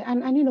into play,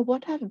 and you know,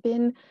 what have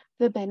been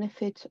the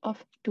benefits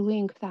of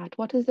doing that?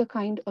 What is the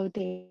kind of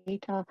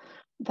data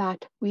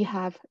that we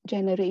have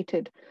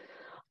generated?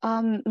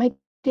 My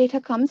data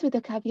comes with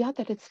a caveat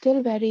that it's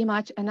still very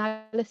much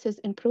analysis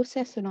in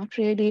process, so not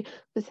really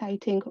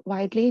citing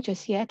widely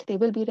just yet. They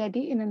will be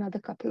ready in another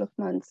couple of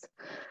months.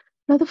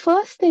 Now, the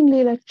first thing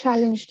Lillah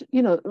challenged,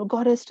 you know,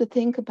 got us to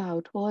think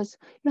about was,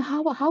 you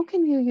know, how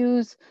can you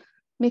use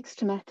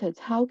mixed methods?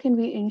 How can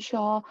we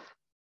ensure,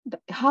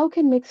 how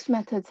can mixed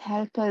methods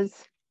help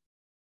us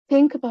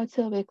think about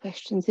survey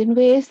questions in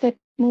ways that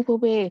move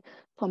away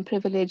from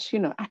privilege, you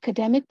know,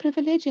 academic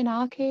privilege in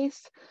our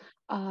case,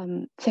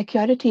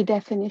 security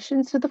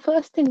definitions. So the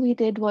first thing we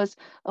did was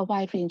a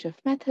wide range of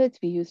methods.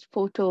 We used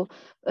photo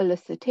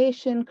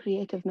elicitation,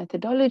 creative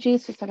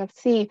methodologies to sort of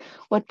see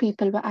what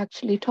people were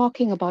actually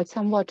talking about,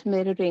 somewhat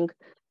mirroring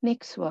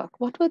Nick's work.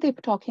 What were they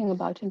talking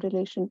about in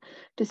relation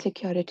to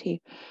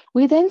security?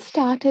 We then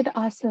started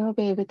our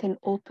survey with an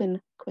open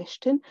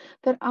question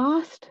that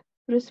asked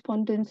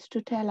respondents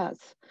to tell us,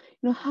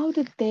 you know, how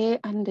did they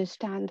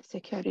understand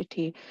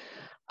security?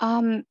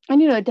 And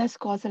you know, it does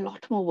cause a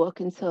lot more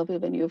work in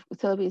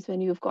surveys when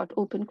you've got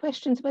open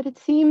questions, but it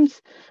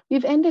seems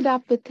we've ended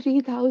up with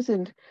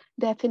 3,000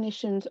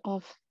 definitions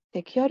of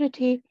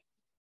security,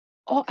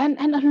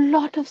 and a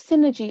lot of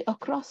synergy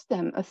across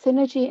them. A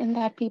synergy in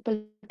that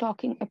people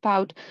talking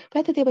about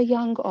whether they were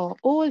young or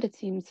old. It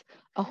seems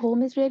a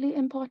home is really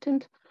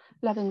important.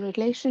 Loving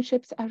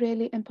relationships are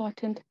really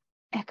important.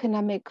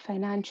 Economic,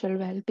 financial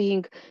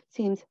well-being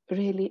seems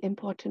really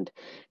important.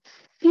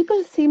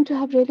 People seem to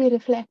have really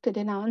reflected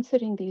in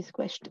answering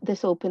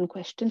this open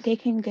question,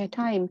 taking their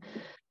time.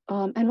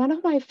 And one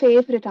of my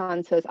favorite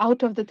answers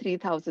out of the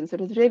 3,000, so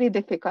it was really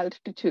difficult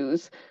to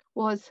choose,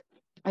 was,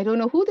 I don't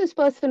know who this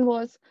person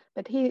was,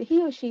 but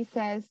he or she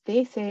says,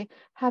 they say,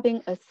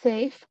 having a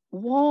safe,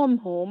 warm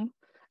home,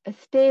 a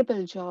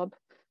stable job,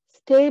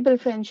 stable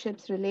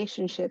friendships,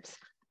 relationships,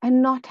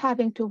 and not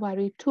having to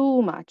worry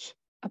too much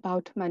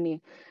about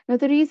money. Now,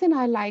 the reason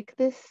I like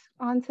this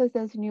answer is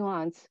there's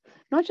nuance,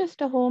 not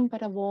just a home,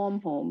 but a warm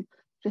home,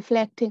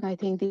 reflecting, I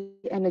think, the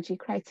energy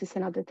crisis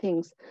and other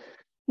things.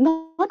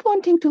 Not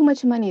wanting too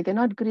much money, they're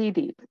not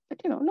greedy,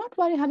 but you know, not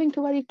having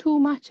to worry too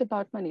much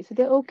about money. So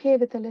they're okay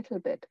with a little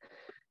bit.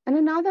 And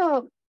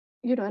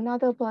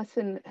another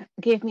person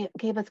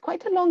gave us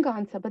quite a long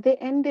answer, but they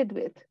ended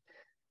with,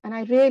 and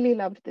I really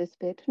loved this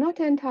bit, not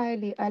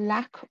entirely a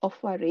lack of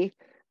worry,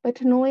 but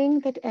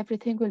knowing that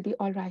everything will be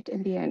all right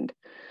in the end.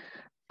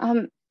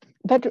 And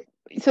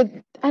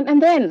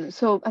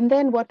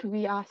then what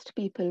we asked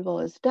people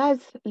was, does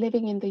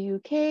living in the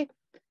UK,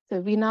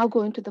 so we now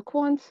go into the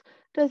quants,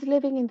 does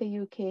living in the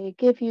UK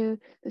give you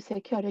the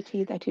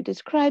security that you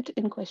described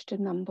in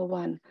question number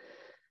 1?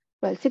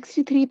 Well,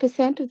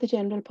 63% of the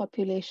general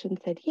population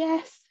said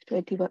yes,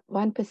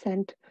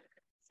 21%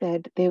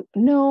 said they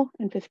no,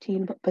 and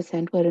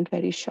 15% weren't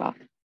very sure.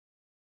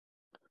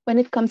 When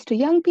it comes to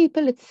young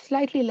people, it's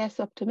slightly less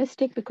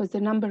optimistic because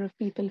the number of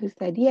people who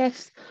said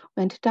yes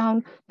went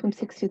down from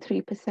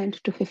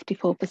 63% to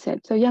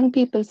 54%. So young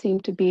people seem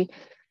to be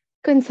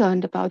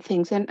concerned about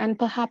things, and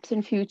perhaps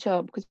in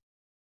future, because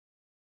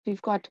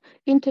we've got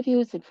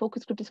interviews and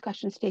focus group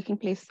discussions taking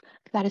place,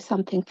 that is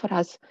something for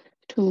us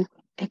to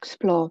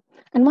explore.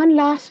 And one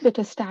last bit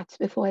of stats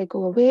before I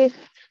go away.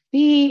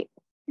 We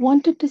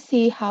wanted to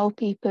see how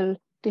people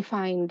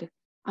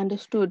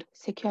understood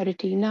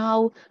security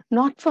now,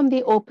 not from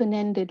the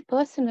open-ended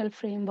personal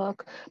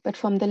framework, but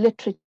from the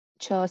literature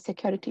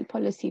security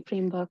policy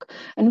framework.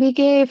 And we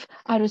gave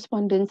our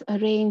respondents a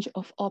range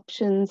of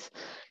options,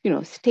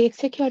 state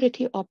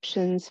security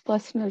options,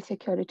 personal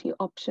security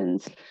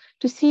options,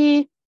 to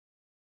see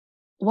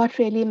what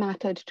really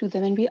mattered to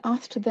them. And we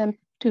asked them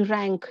to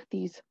rank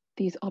these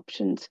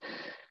options.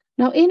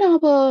 Now, in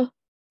our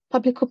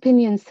public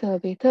opinion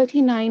survey,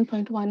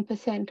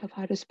 39.1% of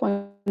our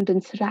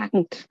respondents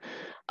ranked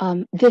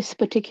this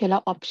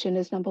particular option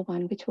as number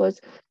one, which was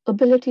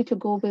ability to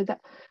go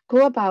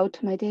about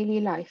my daily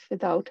life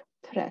without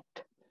threat.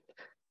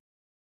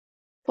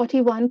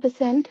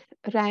 41%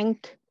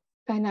 ranked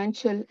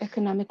financial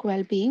economic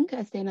well-being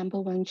as their number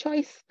one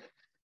choice.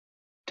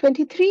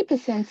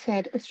 23%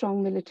 said a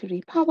strong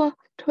military power,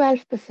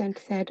 12%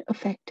 said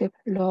effective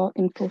law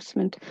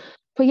enforcement.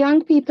 For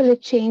young people,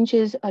 it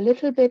changes a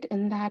little bit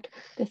in that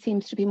there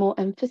seems to be more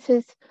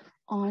emphasis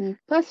on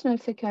personal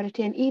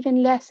security and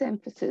even less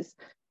emphasis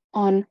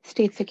on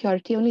state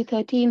security. Only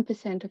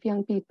 13% of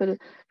young people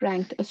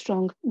ranked a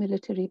strong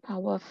military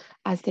power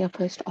as their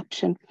first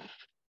option.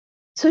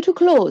 So to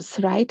close,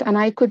 right, and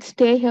I could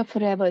stay here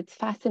forever, it's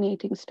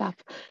fascinating stuff.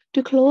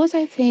 To close,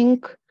 I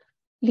think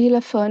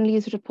Lillah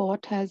Fearnley's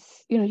report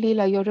has,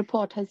 Lillah, your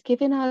report has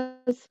given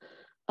us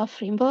a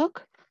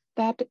framework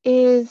that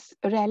is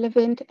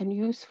relevant and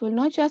useful,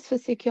 not just for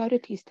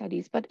security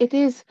studies, but it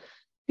is,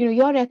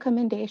 your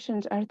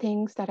recommendations are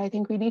things that I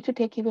think we need to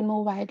take even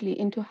more widely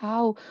into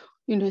how,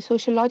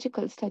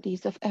 sociological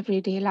studies of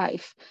everyday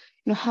life.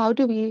 How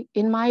do we,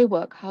 in my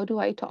work, how do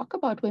I talk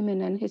about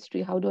women and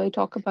history? How do I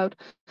talk about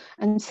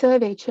and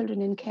survey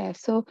children in care?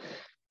 So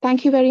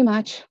thank you very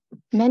much.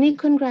 Many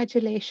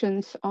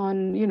congratulations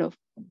on,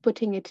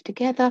 putting it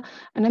together.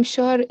 And I'm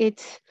sure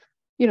it's,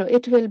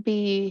 it will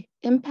be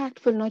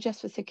impactful, not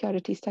just for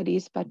security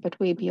studies, but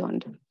way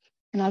beyond.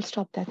 And I'll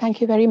stop there. Thank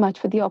you very much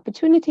for the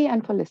opportunity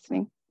and for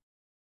listening.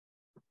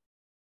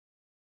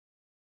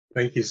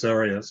 Thank you,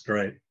 Sari. That's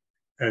great.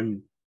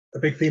 And a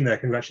big theme there.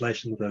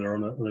 Congratulations, Lillah,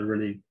 on a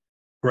really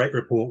great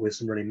report with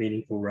some really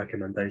meaningful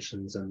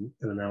recommendations and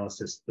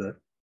analysis that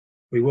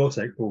we will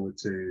take forward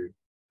to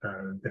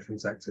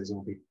different sectors. And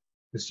we'll be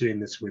pursuing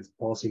this with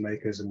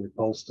policymakers and with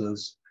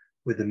pollsters,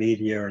 with the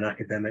media and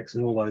academics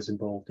and all those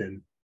involved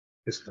in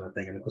this kind of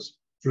thing. And of course,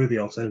 through the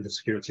Alternative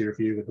Security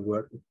Review, with the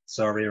work that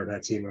Saria and her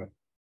team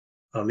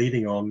are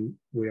leading on,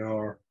 we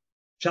are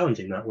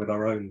challenging that with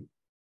our own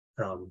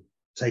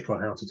take on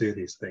how to do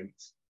these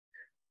things.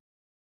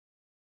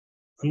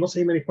 I'm not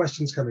seeing many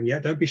questions coming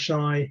yet. Don't be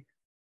shy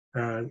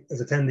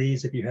as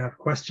attendees if you have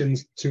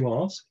questions to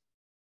ask.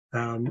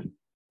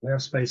 We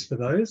have space for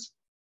those.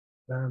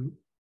 I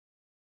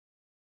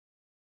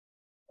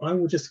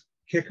will just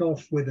kick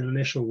off with an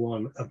initial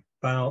one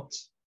about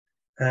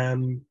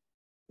the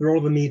role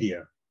of the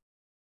media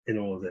in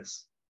all of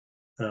this.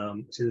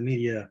 So the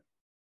media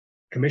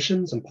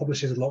commissions and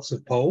publishes lots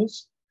of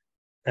polls.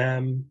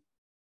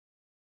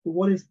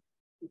 What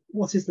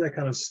is their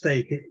kind of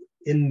stake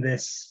in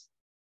this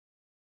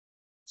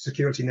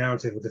security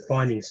narrative of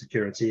defining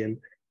security?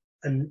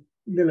 And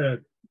Lillah,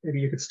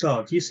 maybe you could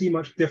start. Do you see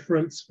much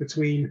difference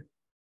between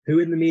who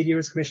in the media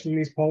is commissioning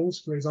these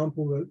polls, for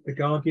example, the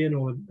Guardian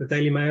or the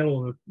Daily Mail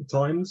or the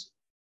Times?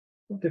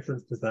 What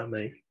difference does that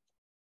make?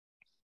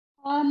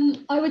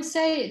 I would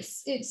say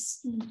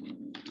it's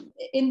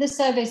in the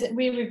surveys that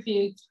we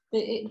reviewed,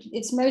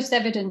 it's most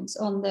evident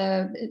on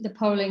the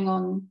polling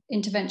on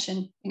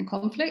intervention in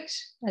conflict.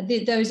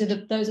 Those are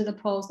the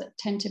polls that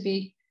tend to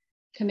be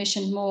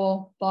commissioned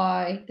more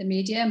by the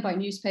media and by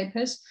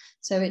newspapers.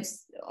 So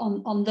it's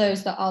on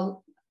those that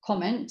I'll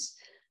comment.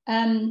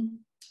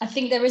 I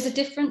think there is a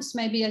difference,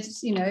 maybe,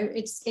 as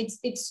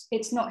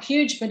it's not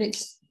huge, but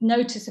it's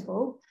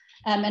noticeable.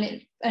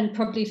 And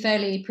probably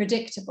fairly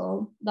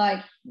predictable.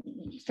 Like,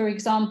 for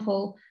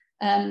example,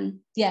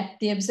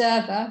 the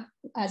Observer,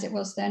 as it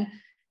was then,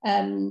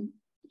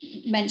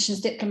 mentions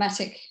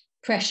diplomatic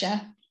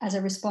pressure as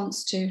a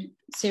response to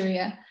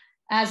Syria,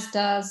 as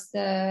does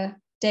the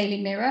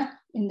Daily Mirror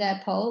in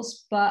their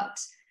polls, but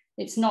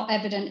it's not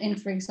evident in,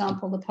 for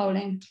example, the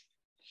polling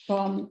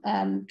from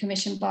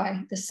commissioned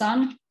by The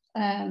Sun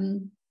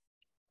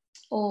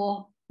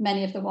or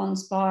many of the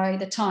ones by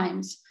the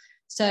Times.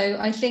 So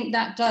I think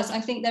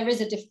there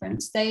is a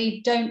difference. They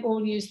don't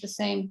all use the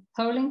same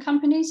polling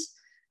companies.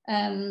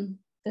 The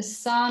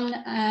Sun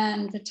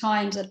and the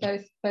Times are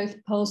both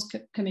polls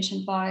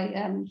commissioned by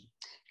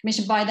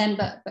them,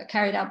 but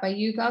carried out by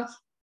YouGov.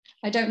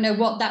 I don't know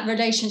what that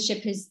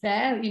relationship is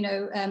there,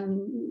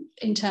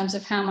 in terms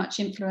of how much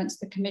influence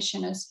the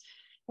commissioners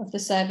of the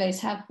surveys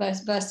have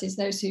versus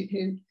those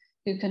who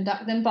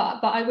conduct them.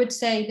 But I would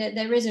say that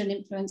there is an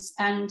influence,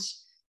 and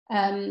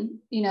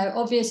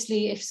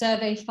obviously, if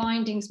survey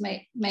findings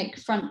make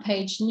front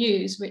page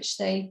news, which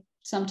they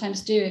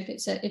sometimes do if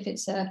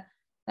it's a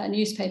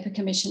newspaper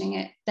commissioning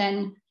it,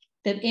 then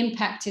the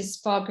impact is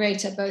far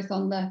greater, both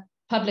on the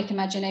public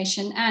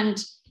imagination and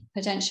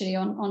potentially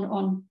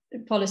on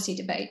policy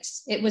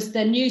debates. It was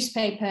the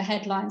newspaper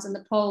headlines and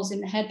the polls in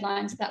the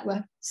headlines that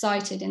were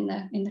cited in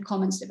the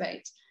Commons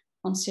debate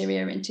on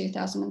Syria in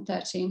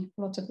 2013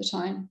 a lot of the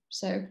time.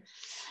 So,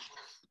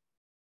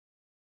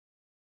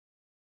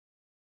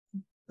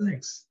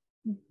 thanks,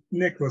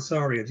 Nick or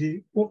Saria.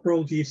 What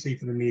role do you see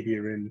for the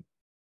media in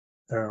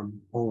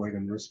polling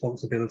and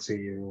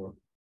responsibility or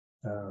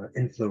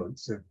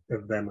influence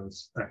of them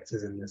as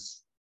actors in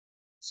this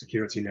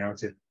security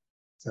narrative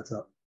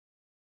setup?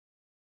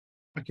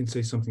 I can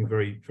say something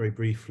very, very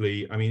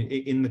briefly. I mean,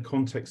 in the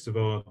context of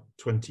our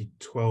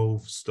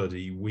 2012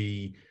 study,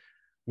 we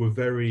were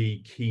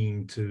very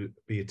keen to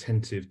be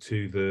attentive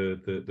to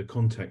the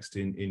context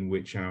in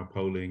which our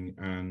polling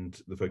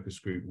and the focus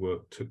group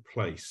work took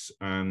place.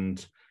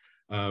 And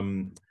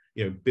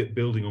you know,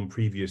 building on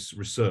previous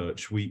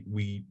research,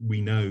 we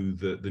know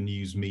that the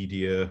news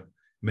media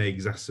may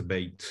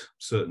exacerbate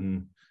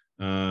certain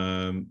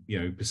you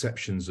know,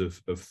 perceptions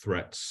of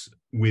threats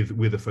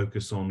with a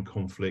focus on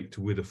conflict,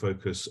 with a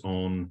focus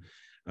on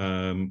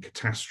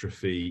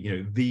catastrophe. You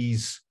know,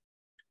 these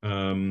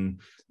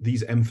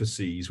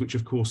emphases, which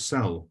of course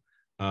sell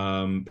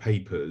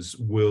papers,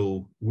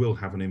 will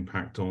have an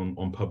impact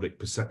on public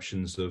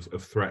perceptions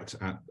of threat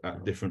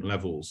at different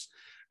levels.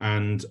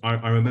 And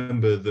I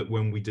remember that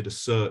when we did a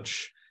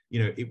search,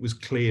 you know, it was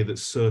clear that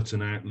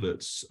certain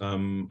outlets,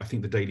 I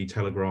think the Daily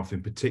Telegraph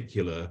in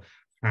particular,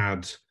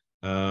 had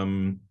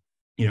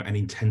you know, an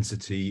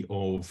intensity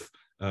of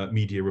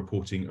media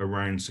reporting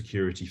around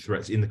security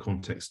threats in the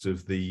context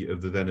of the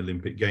then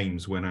Olympic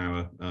Games when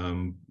our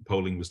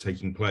polling was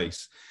taking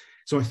place.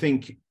 So I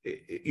think,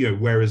 you know,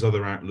 whereas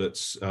other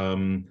outlets,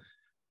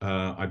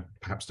 I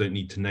perhaps don't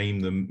need to name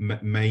them,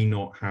 may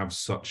not have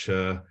such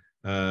an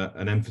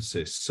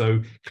emphasis.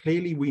 So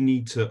clearly we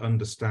need to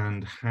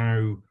understand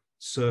how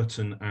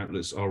certain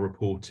outlets are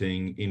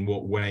reporting, in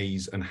what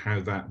ways, and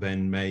how that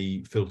then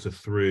may filter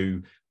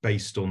through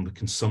based on the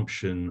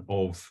consumption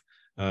of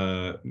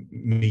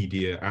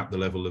media at the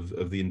level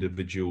of the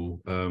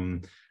individual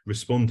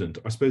respondent.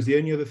 I suppose the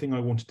only other thing I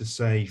wanted to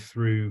say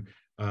through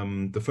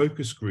the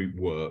focus group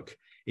work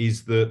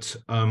is that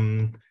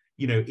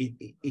you know,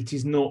 it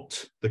is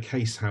not the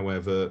case,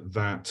 however,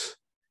 that,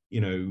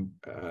 you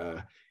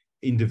know,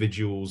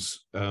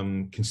 individuals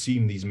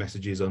consume these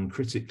messages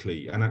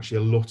uncritically, and actually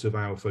a lot of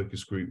our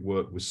focus group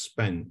work was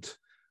spent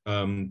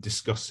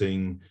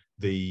discussing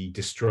the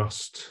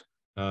distrust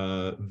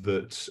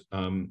that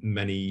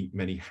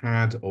many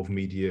had of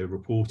media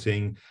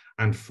reporting,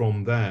 and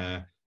from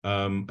there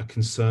a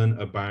concern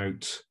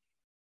about,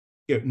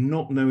 you know,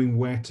 not knowing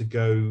where to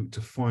go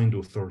to find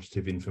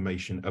authoritative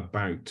information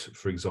about,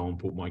 for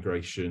example,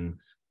 migration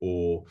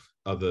or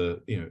other,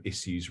 you know,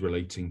 issues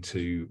relating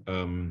to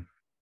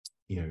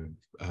you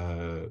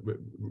know,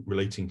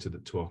 relating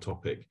to our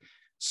topic.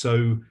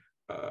 So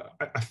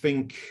I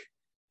think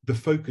the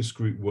focus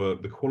group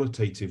work, the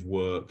qualitative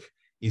work,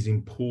 is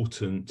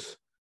important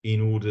in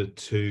order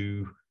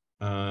to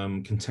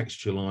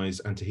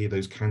contextualize and to hear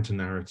those counter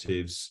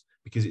narratives,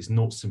 because it's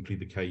not simply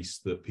the case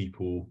that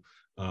people,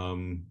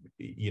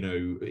 you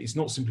know, it's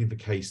not simply the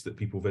case that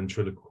people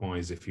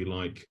ventriloquize, if you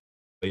like,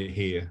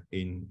 here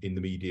in the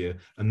media,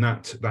 and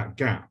that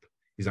gap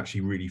is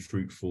actually really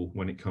fruitful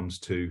when it comes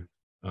to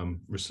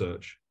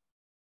research.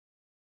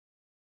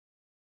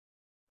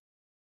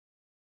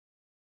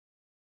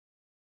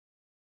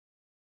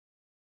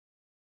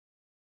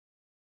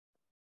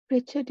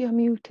 Richard, you're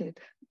muted,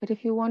 but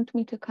if you want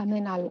me to come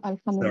in, I'll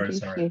come in briefly.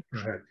 Sorry. Go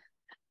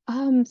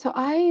ahead. So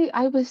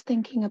I was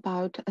thinking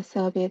about a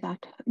survey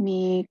that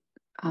me,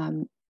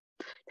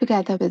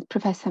 together with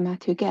Professor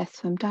Matthew Guest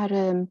from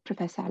Durham,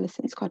 Professor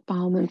Alison Scott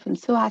Bauman from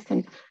SOAS,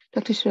 and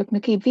Dr. Shuruk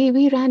Naquib,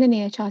 we ran an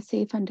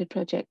AHRC funded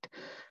project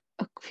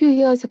a few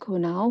years ago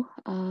now,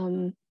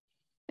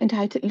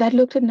 entitled, that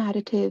looked at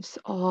narratives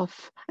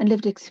of and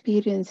lived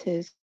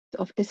experiences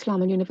of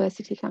Islam on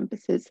university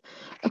campuses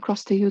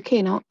across the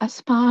UK. Now, as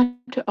part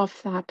of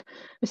that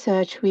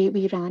research,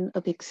 we ran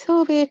a big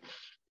survey,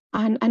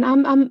 and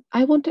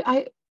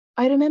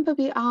I remember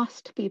we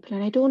asked people,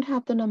 and I don't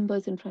have the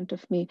numbers in front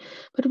of me,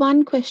 but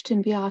one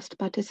question we asked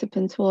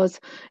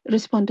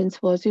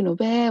respondents was, you know,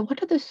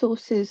 what are the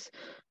sources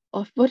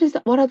of,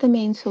 what are the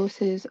main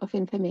sources of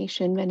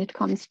information when it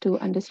comes to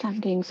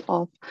understandings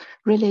of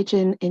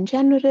religion in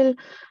general?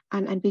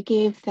 And we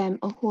gave them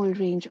a whole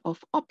range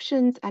of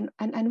options. And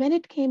when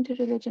it came to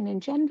religion in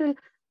general,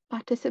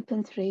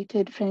 participants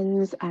rated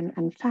friends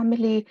and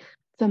family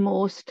the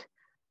most.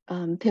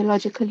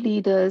 Theological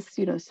leaders,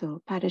 you know,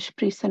 so parish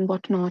priests and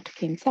whatnot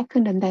came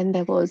second, and then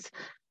there was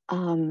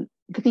the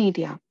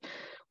media.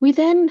 We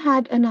then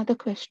had another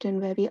question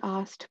where we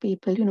asked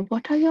people, you know,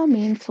 what are your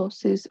main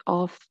sources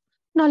of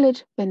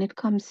knowledge when it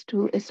comes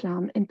to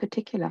Islam in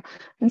particular?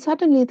 And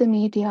suddenly the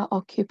media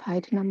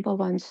occupied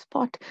 #1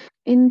 spot,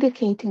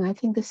 indicating, I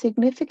think, the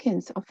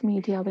significance of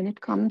media when it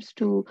comes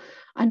to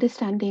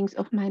understandings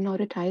of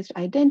minoritized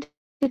identity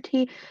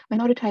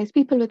minoritized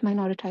people with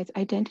minoritized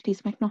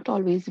identities might not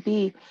always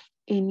be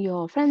in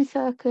your friend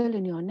circle,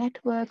 in your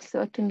network,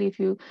 certainly if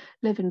you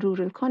live in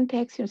rural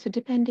contexts, so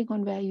depending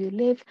on where you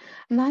live.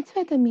 And that's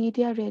where the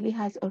media really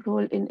has a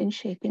role in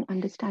shaping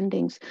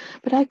understandings.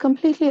 But I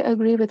completely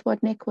agree with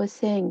what Nick was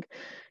saying,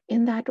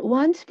 in that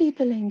once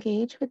people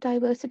engage with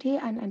diversity,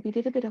 and we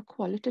did a bit of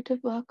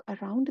qualitative work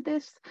around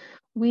this,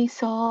 we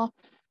saw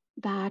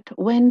that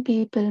when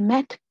people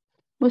met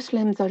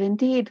Muslims, or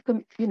indeed,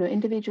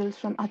 individuals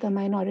from other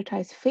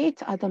minoritized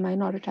faiths, other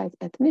minoritized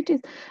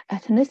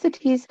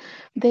ethnicities,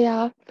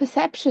 their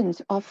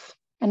perceptions of,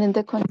 and in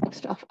the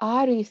context of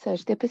our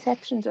research, their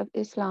perceptions of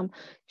Islam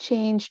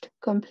changed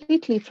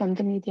completely from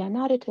the media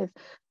narrative.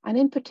 And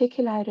in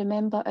particular, I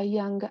remember a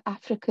young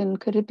African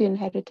Caribbean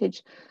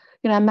heritage,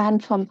 a man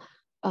from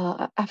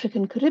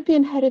African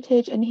Caribbean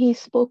heritage, and he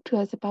spoke to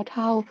us about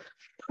how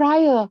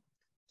prior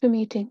to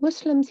meeting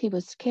Muslims, he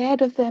was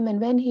scared of them. And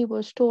when he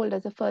was told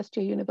as a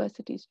first-year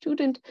university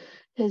student,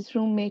 his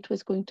roommate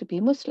was going to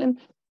be Muslim,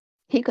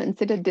 he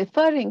considered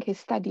deferring his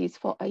studies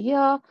for a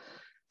year.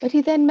 But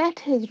he then met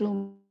his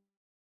roommate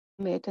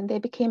and they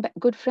became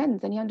good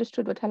friends, and he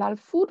understood what halal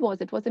food was.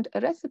 It wasn't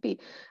a recipe.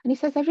 And he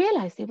says, I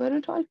realized they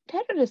weren't all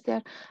terrorists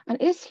there. And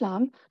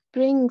Islam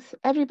brings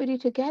everybody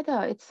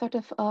together. It's sort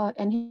of,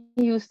 and he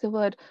used the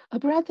word, a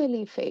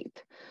brotherly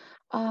faith.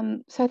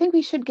 So I think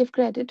we should give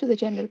credit to the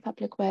general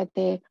public where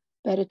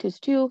it is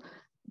due.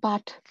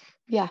 But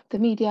yeah, the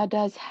media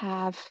does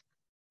have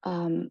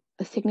a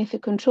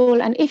significant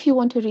role. And if you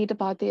want to read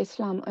about the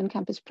Islam on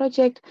Campus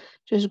project,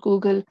 just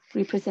Google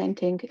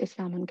representing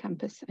Islam on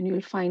campus and you'll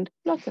find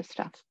lots of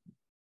stuff.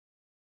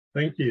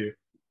 Thank you.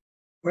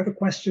 We have a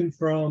question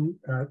from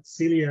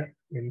Celia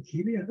in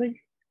Keeley, I think.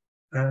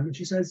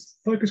 She says,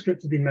 focus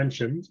groups have been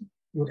mentioned.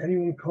 Would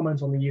anyone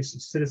comment on the use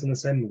of citizen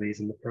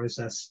assemblies in the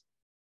process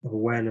of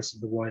awareness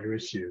of the wider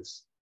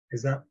issues?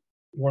 Is that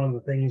one of the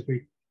things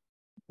we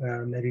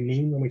maybe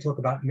mean when we talk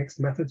about mixed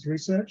methods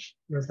research,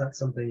 or is that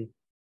something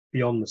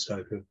beyond the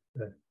scope of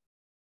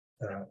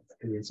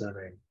opinion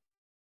surveying?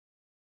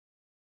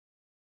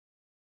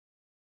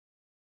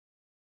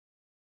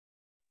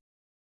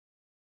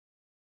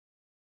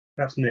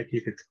 Perhaps Nick,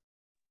 you could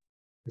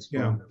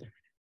respond. Yeah.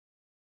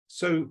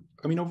 So,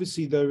 I mean,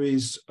 obviously there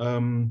is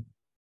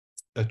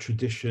a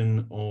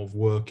tradition of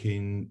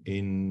working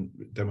in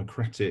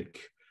democratic,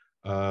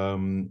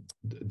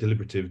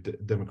 deliberative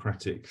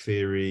democratic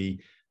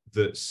theory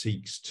that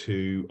seeks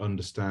to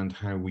understand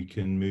how we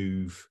can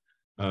move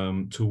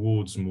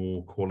towards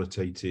more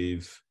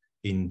qualitative,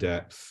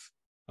 in-depth,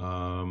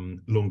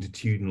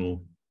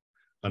 longitudinal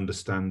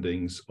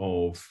understandings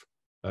of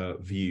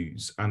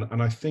views.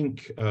 And I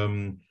think,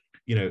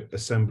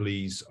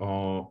 assemblies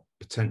are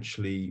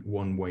potentially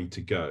one way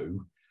to go.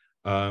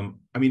 I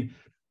mean,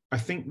 I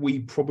think we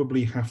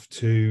probably have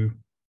to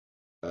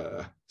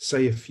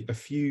say a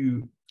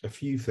few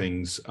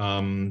things.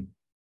 So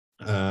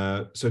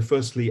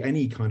firstly,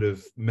 any kind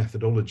of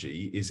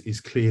methodology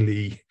is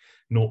clearly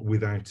not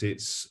without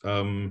its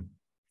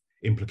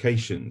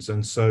implications.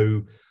 And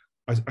so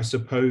I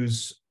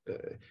suppose,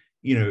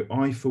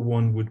 I for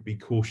one would be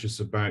cautious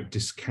about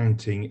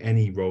discounting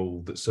any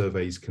role that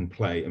surveys can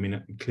play. I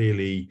mean,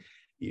 clearly,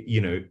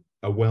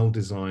 a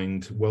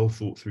well-designed,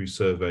 well-thought-through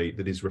survey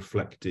that is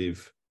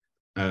reflective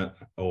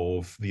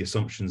of the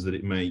assumptions that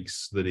it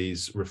makes, that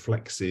is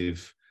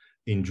reflexive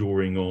in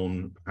drawing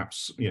on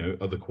perhaps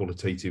other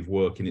qualitative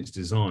work in its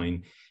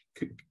design,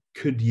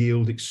 could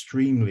yield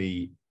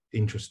extremely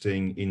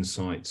interesting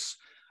insights.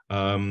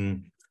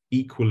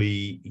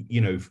 Equally,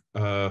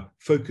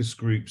 focus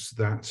groups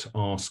that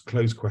ask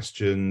closed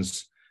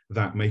questions,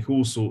 that make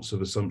all sorts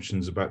of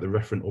assumptions about the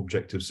referent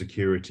object of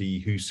security,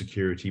 whose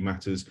security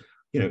matters,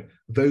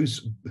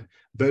 those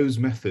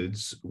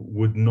methods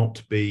would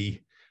not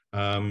be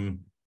an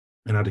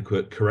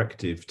adequate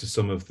corrective to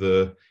some of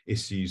the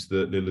issues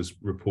that Lillah's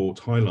report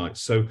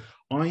highlights. So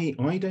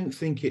I don't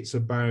think it's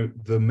about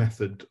the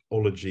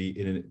methodology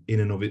in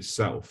and of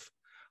itself.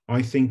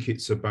 I think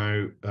it's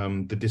about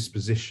the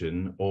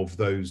disposition of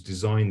those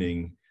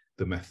designing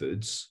the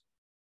methods.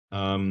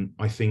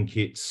 I think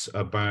it's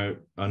about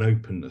an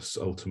openness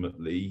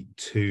ultimately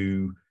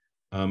to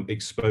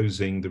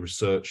exposing the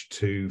research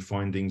to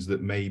findings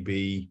that may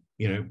be,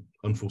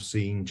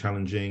 unforeseen,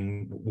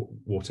 challenging,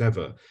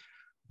 whatever.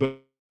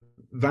 But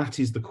that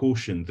is the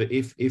caution, that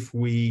if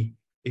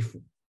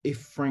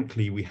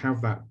frankly we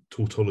have that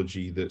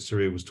tautology that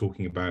Surya was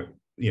talking about,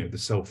 the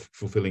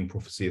self-fulfilling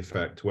prophecy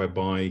effect,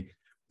 whereby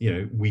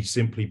we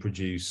simply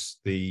produce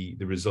the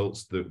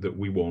results that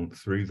we want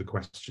through the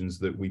questions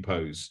that we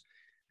pose,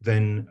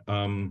 then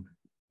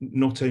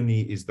not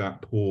only is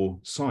that poor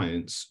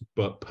science,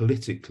 but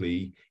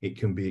politically it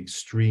can be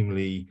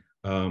extremely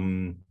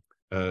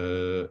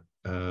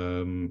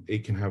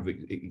it can have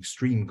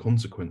extreme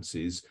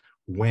consequences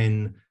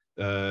when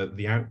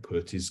the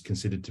output is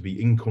considered to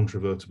be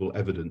incontrovertible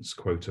evidence,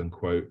 quote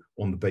unquote,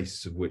 on the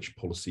basis of which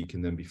policy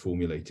can then be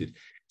formulated.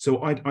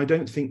 So I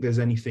don't think there's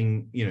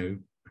anything,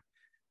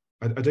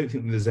 I don't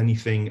think there's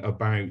anything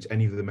about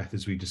any of the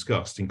methods we've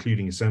discussed,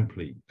 including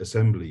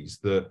assemblies,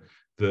 that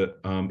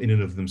in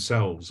and of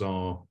themselves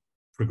are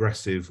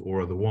progressive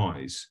or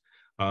otherwise.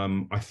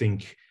 I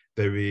think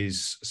there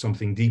is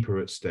something deeper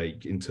at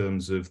stake in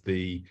terms of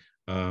the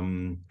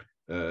in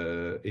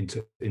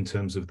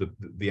terms of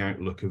the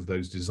outlook of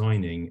those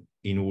designing,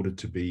 in order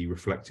to be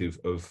reflective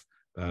of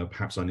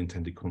perhaps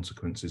unintended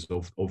consequences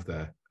of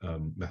their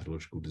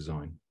methodological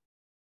design.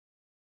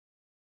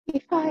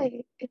 If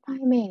I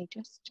may,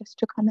 just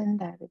to come in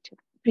there, Richard,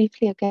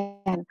 briefly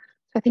again.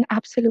 So I think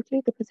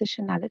absolutely the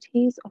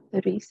positionalities of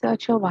the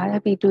researcher, why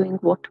are we doing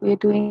what we're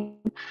doing,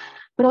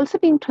 but also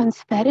being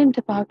transparent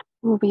about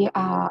who we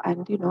are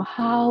and, you know,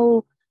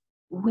 how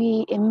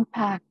we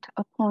impact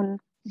upon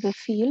the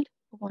field,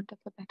 for want of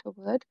a better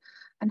word,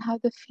 and how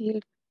the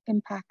field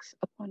impacts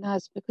upon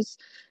us. Because,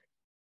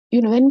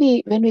 you know,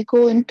 when we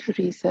go into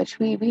research,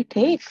 we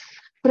take,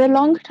 for a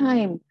long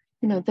time,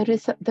 you know,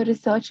 the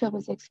researcher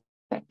was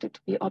expected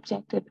to be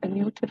objective and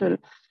neutral.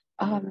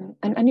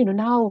 And you know,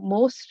 now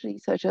most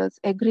researchers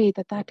agree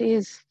that that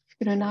is,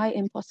 you know, nigh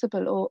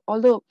impossible. Or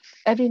although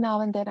every now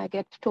and then I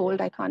get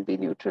told I can't be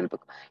neutral, but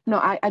you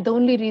know, the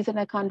only reason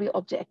I can't be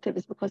objective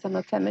is because I'm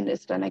a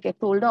feminist, and I get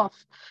told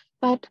off.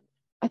 But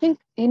I think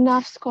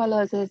enough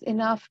scholars, there's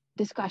enough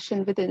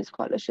discussion within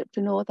scholarship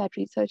to know that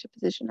researcher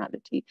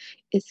positionality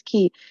is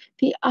key.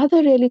 The other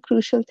really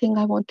crucial thing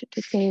I wanted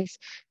to say is,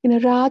 you know,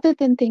 rather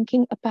than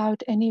thinking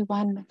about any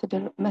one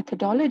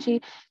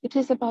methodology, it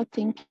is about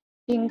bringing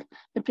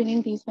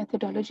these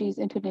methodologies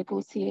into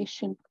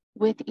negotiation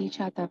with each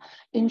other,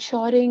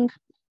 ensuring,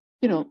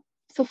 you know,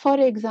 so for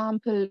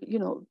example, you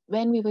know,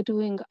 when we were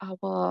doing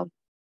our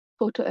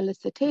photo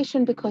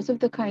elicitation, because of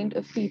the kind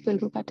of people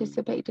who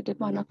participated in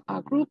one of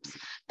our groups,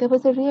 there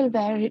was a real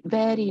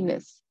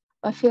wariness,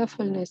 a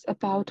fearfulness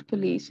about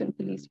police and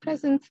police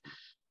presence.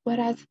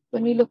 Whereas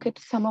when we look at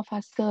some of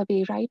our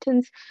survey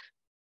write-ins,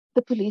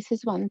 the police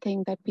is one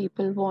thing that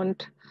people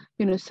want,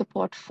 you know,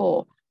 support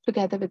for,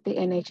 together with the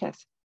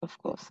NHS, of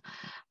course.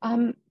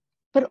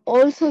 But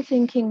also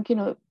thinking, you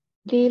know,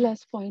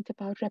 Lillah's point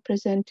about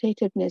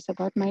representativeness,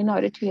 about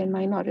minority and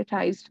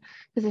minoritized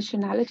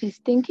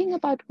positionalities, thinking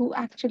about who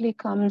actually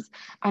comes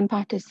and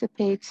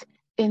participates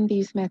in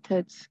these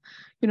methods.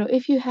 You know,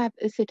 if you have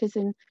a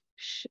citizen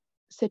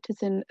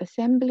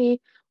assembly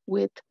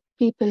with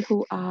people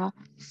who are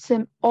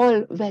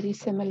all very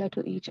similar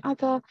to each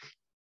other,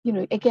 you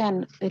know,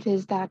 again, it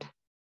is that,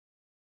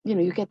 you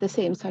know, you get the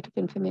same sort of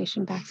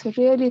information back. So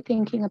really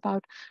thinking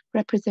about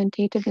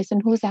representativeness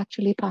and who's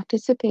actually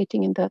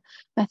participating in the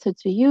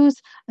methods we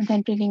use, and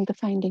then bringing the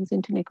findings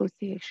into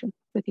negotiation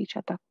with each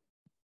other.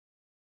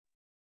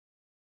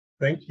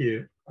 Thank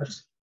you.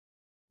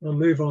 I'll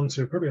move on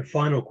to probably a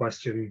final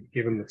question,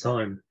 given the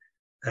time.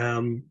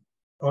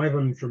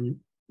 Ivan from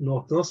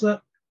North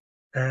Dorset.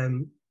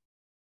 So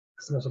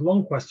that's a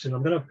long question.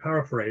 I'm going to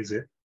paraphrase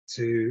it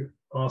to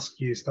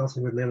ask you,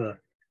 starting with Lillah,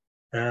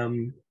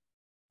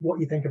 what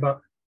you think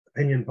about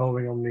opinion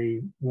polling on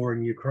the war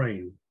in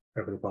Ukraine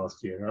over the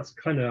past year. That's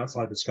kind of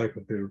outside the scope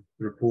of the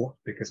report,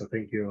 because I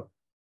think your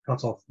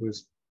cutoff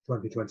was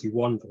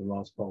 2021 for the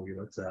last poll you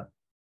looked at.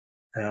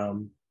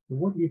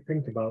 What do you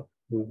think about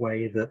the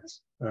way that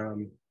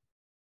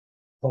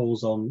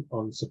polls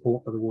on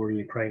support for the war in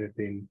Ukraine have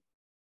been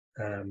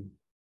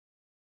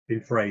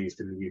phrased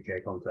in the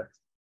UK context?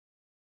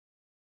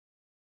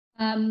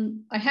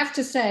 I have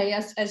to say,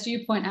 as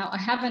you point out, I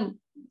haven't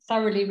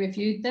thoroughly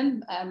reviewed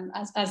them,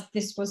 as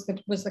this was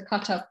the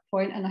cut-off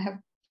point, and I have,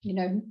 you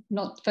know,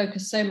 not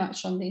focused so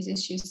much on these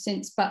issues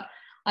since, but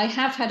I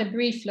have had a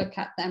brief look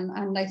at them,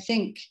 and I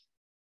think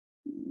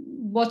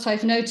what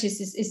I've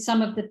noticed is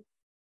some of the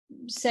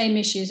same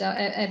issues are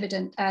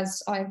evident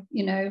as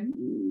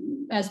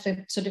as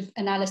the sort of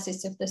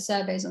analysis of the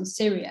surveys on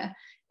Syria.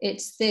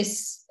 It's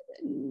this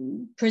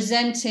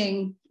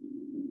presenting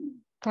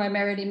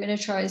primarily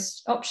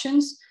militarized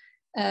options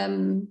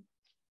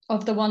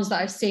of the ones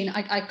that I've seen.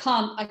 I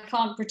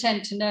can't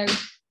pretend to know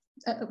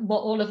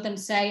what all of them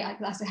say. I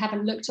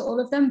haven't looked at all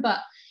of them, but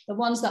the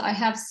ones that I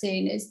have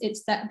seen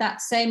it's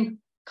that same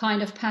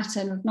kind of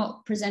pattern of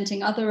not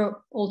presenting other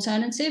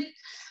alternative,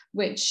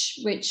 which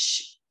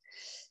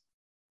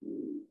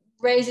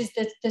raises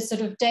the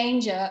sort of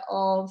danger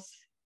of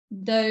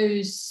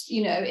those,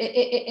 you know,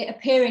 it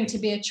appearing to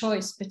be a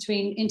choice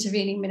between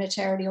intervening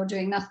militarily or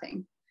doing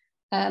nothing.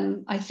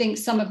 I think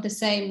some of the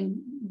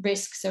same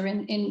risks are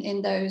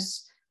in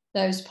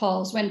those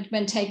polls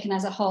when taken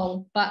as a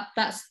whole, but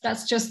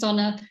that's just on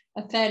a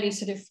fairly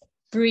sort of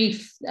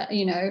brief,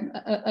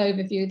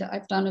 overview that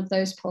I've done of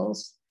those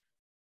polls.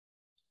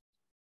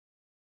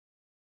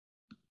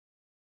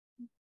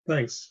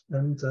 Thanks.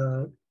 And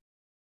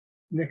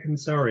Nick and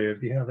Saria,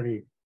 if you have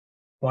any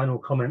final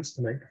comments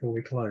to make before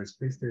we close,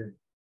 please do.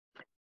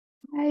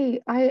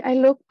 I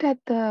looked at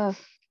the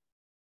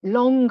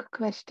long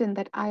question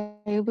that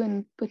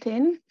Ivan put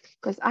in,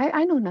 because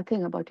I know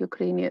nothing about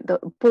Ukrainian, the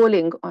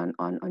polling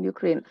on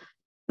Ukraine,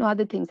 no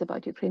other things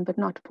about Ukraine, but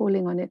not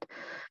polling on it.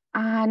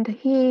 And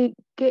he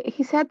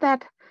said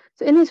that,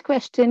 so in his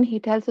question, he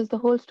tells us the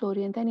whole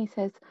story, and then he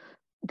says,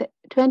 the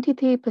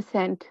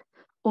 23%,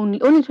 only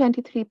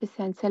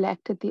 23%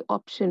 selected the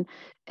option,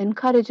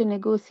 encourage a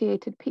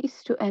negotiated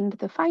peace to end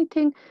the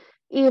fighting,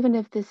 even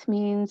if this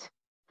means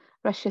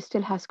Russia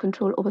still has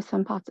control over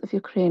some parts of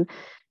Ukraine.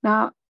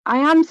 Now, I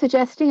am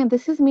suggesting, and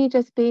this is me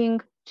just being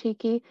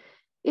cheeky,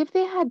 if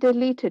they had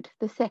deleted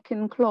the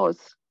second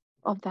clause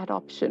of that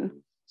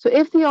option, so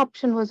if the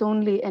option was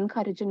only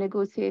encourage a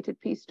negotiated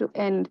peace to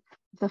end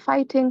the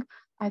fighting,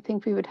 I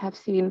think we would have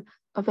seen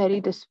a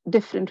very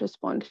different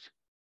response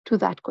to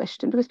that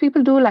question, because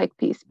people do like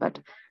peace, but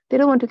they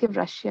don't want to give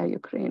Russia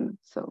Ukraine.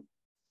 So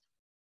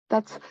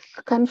that's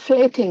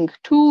conflating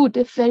two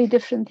very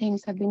different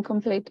things have been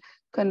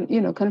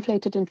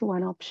conflated into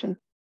one option.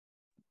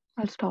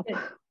 I'll stop.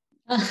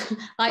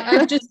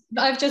 I've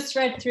just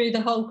read through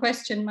the whole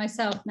question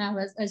myself now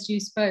as you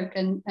spoke,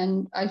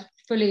 and I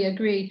fully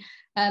agree.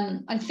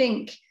 I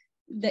think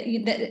that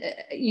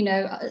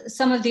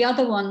some of the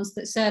other ones,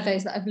 that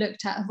surveys that I've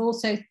looked at, have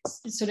also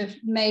sort of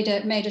made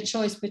a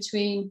choice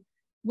between,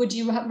 would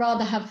you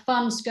rather have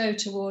funds go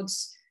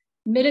towards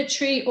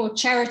military or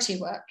charity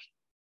work?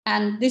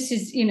 And this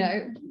is,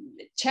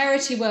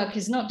 charity work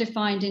is not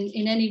defined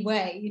in any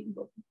way.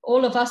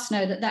 All of us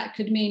know that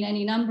could mean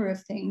any number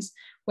of things,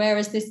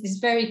 whereas this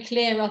very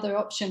clear other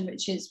option,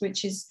 which is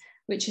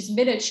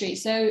military.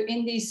 So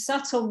in these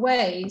subtle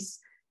ways,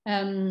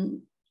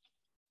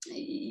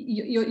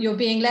 you're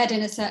being led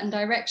in a certain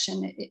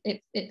direction,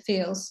 it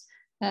feels.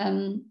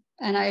 And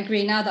I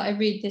agree, now that I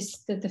read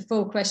this, the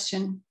full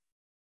question,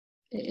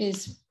 it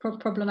is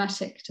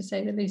problematic, to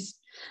say the least.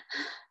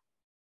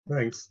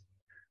 Thanks.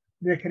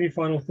 Nick, any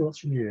final thoughts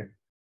from you?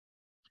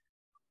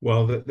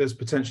 Well, there's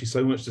potentially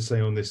so much to say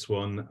on this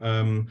one.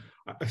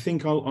 I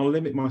think I'll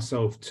limit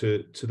myself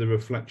to the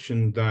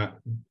reflection that,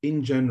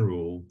 in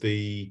general,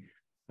 the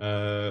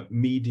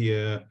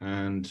media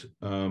and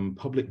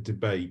public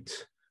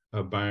debate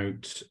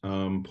about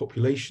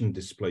population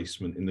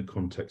displacement in the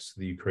context of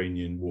the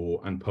Ukrainian war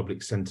and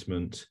public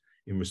sentiment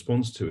in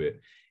response to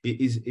it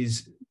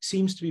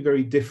seems to be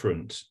very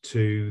different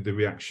to the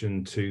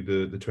reaction to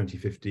the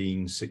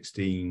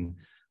 2015-16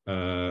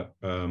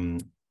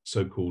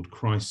 so-called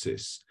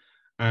crisis.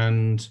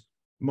 And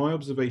my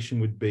observation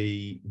would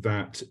be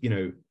that,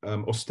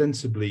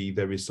 ostensibly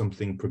there is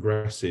something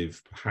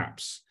progressive,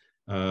 perhaps,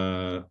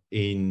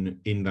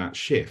 in that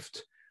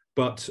shift.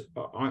 But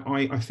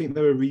I think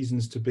there are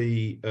reasons to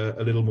be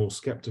a little more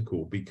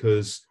skeptical,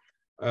 because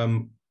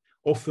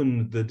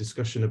often the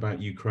discussion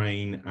about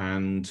Ukraine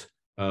and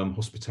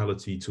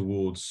hospitality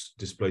towards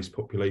displaced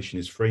population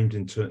is framed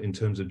in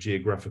terms of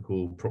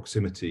geographical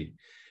proximity.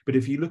 But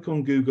if you look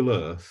on Google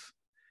Earth,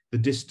 the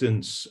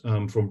distance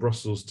from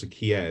Brussels to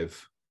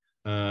Kiev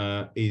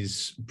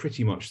is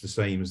pretty much the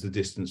same as the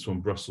distance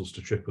from Brussels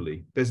to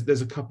Tripoli.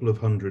 There's a couple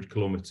of 100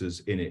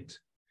 kilometers in it.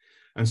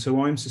 And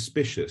so I'm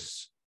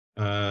suspicious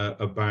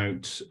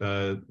about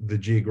the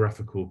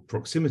geographical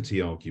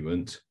proximity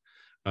argument.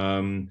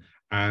 And,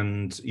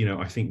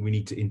 I think we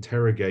need to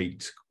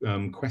interrogate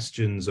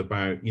questions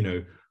about,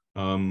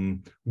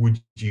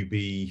 would you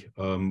be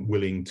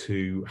willing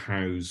to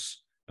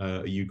house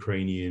a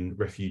Ukrainian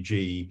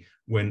refugee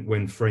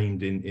when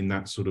framed in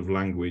that sort of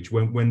language,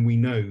 when we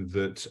know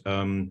that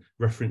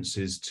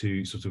references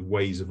to sort of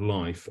ways of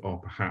life are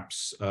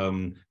perhaps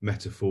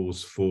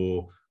metaphors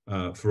for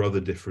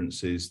other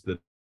differences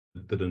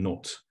that are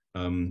not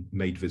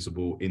made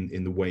visible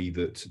in the way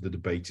that the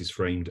debate is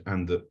framed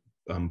and that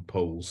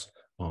polls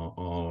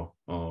are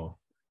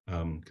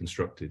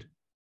constructed.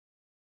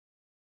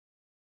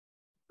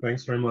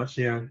 Thanks very much.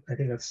 Yeah, I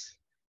think that's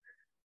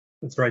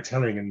very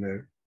telling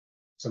in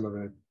some of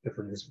the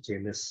differences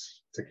between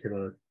this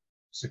particular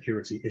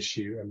security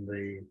issue and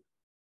the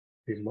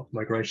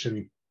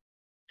migration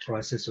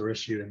crisis or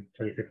issue in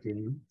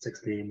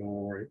 2015-16,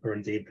 or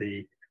indeed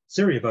the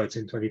Syria vote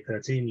in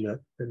 2013 that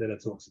Lillah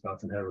talks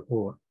about in her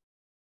report.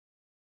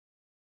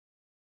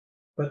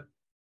 But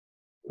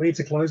we need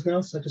to close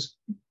now, so it just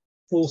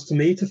falls to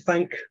me to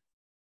thank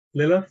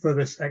Lillah for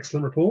this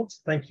excellent report.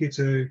 Thank you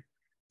to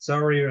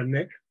Zaria and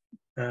Nick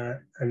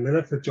and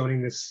Lillah for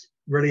joining this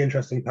really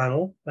interesting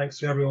panel. Thanks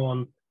to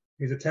everyone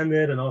who's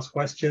attended and asked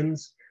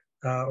questions,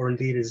 or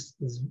indeed is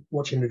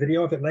watching the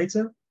video of it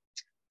later.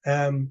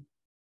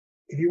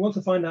 If you want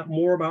to find out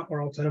more about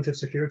our alternative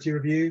security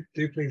review,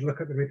 do please look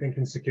at the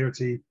Rethinking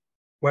Security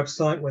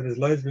website, where there's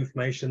loads of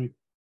information,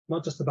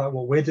 not just about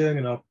what we're doing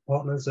and our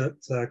partners at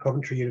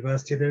Coventry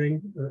University are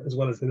doing, as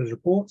well as Lillah's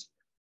report,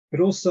 but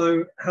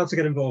also how to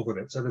get involved with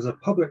it. So there's a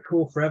public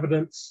call for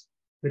evidence.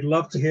 We'd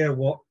love to hear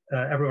what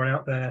everyone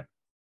out there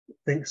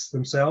thinks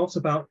themselves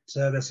about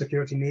their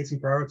security needs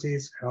and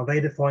priorities, how they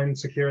define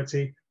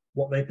security,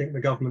 what they think the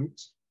government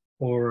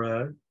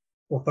or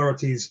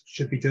authorities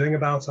should be doing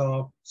about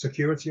our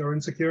security or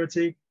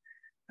insecurity.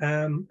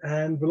 And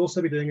we'll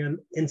also be doing an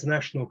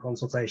international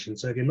consultation.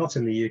 So if you're not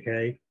in the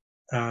UK,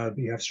 but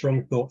you have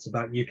strong thoughts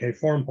about UK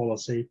foreign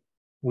policy,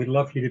 we'd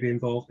love for you to be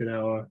involved in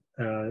our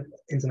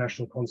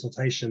international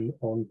consultation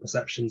on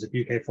perceptions of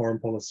UK foreign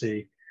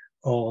policy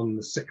on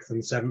the 6th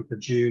and 7th of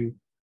June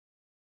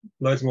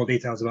loads more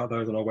details about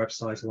those on our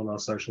website and on our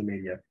social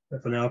media.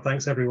 But for now,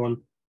 thanks everyone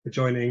for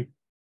joining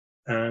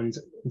and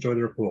enjoy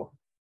the report.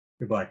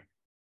 Goodbye.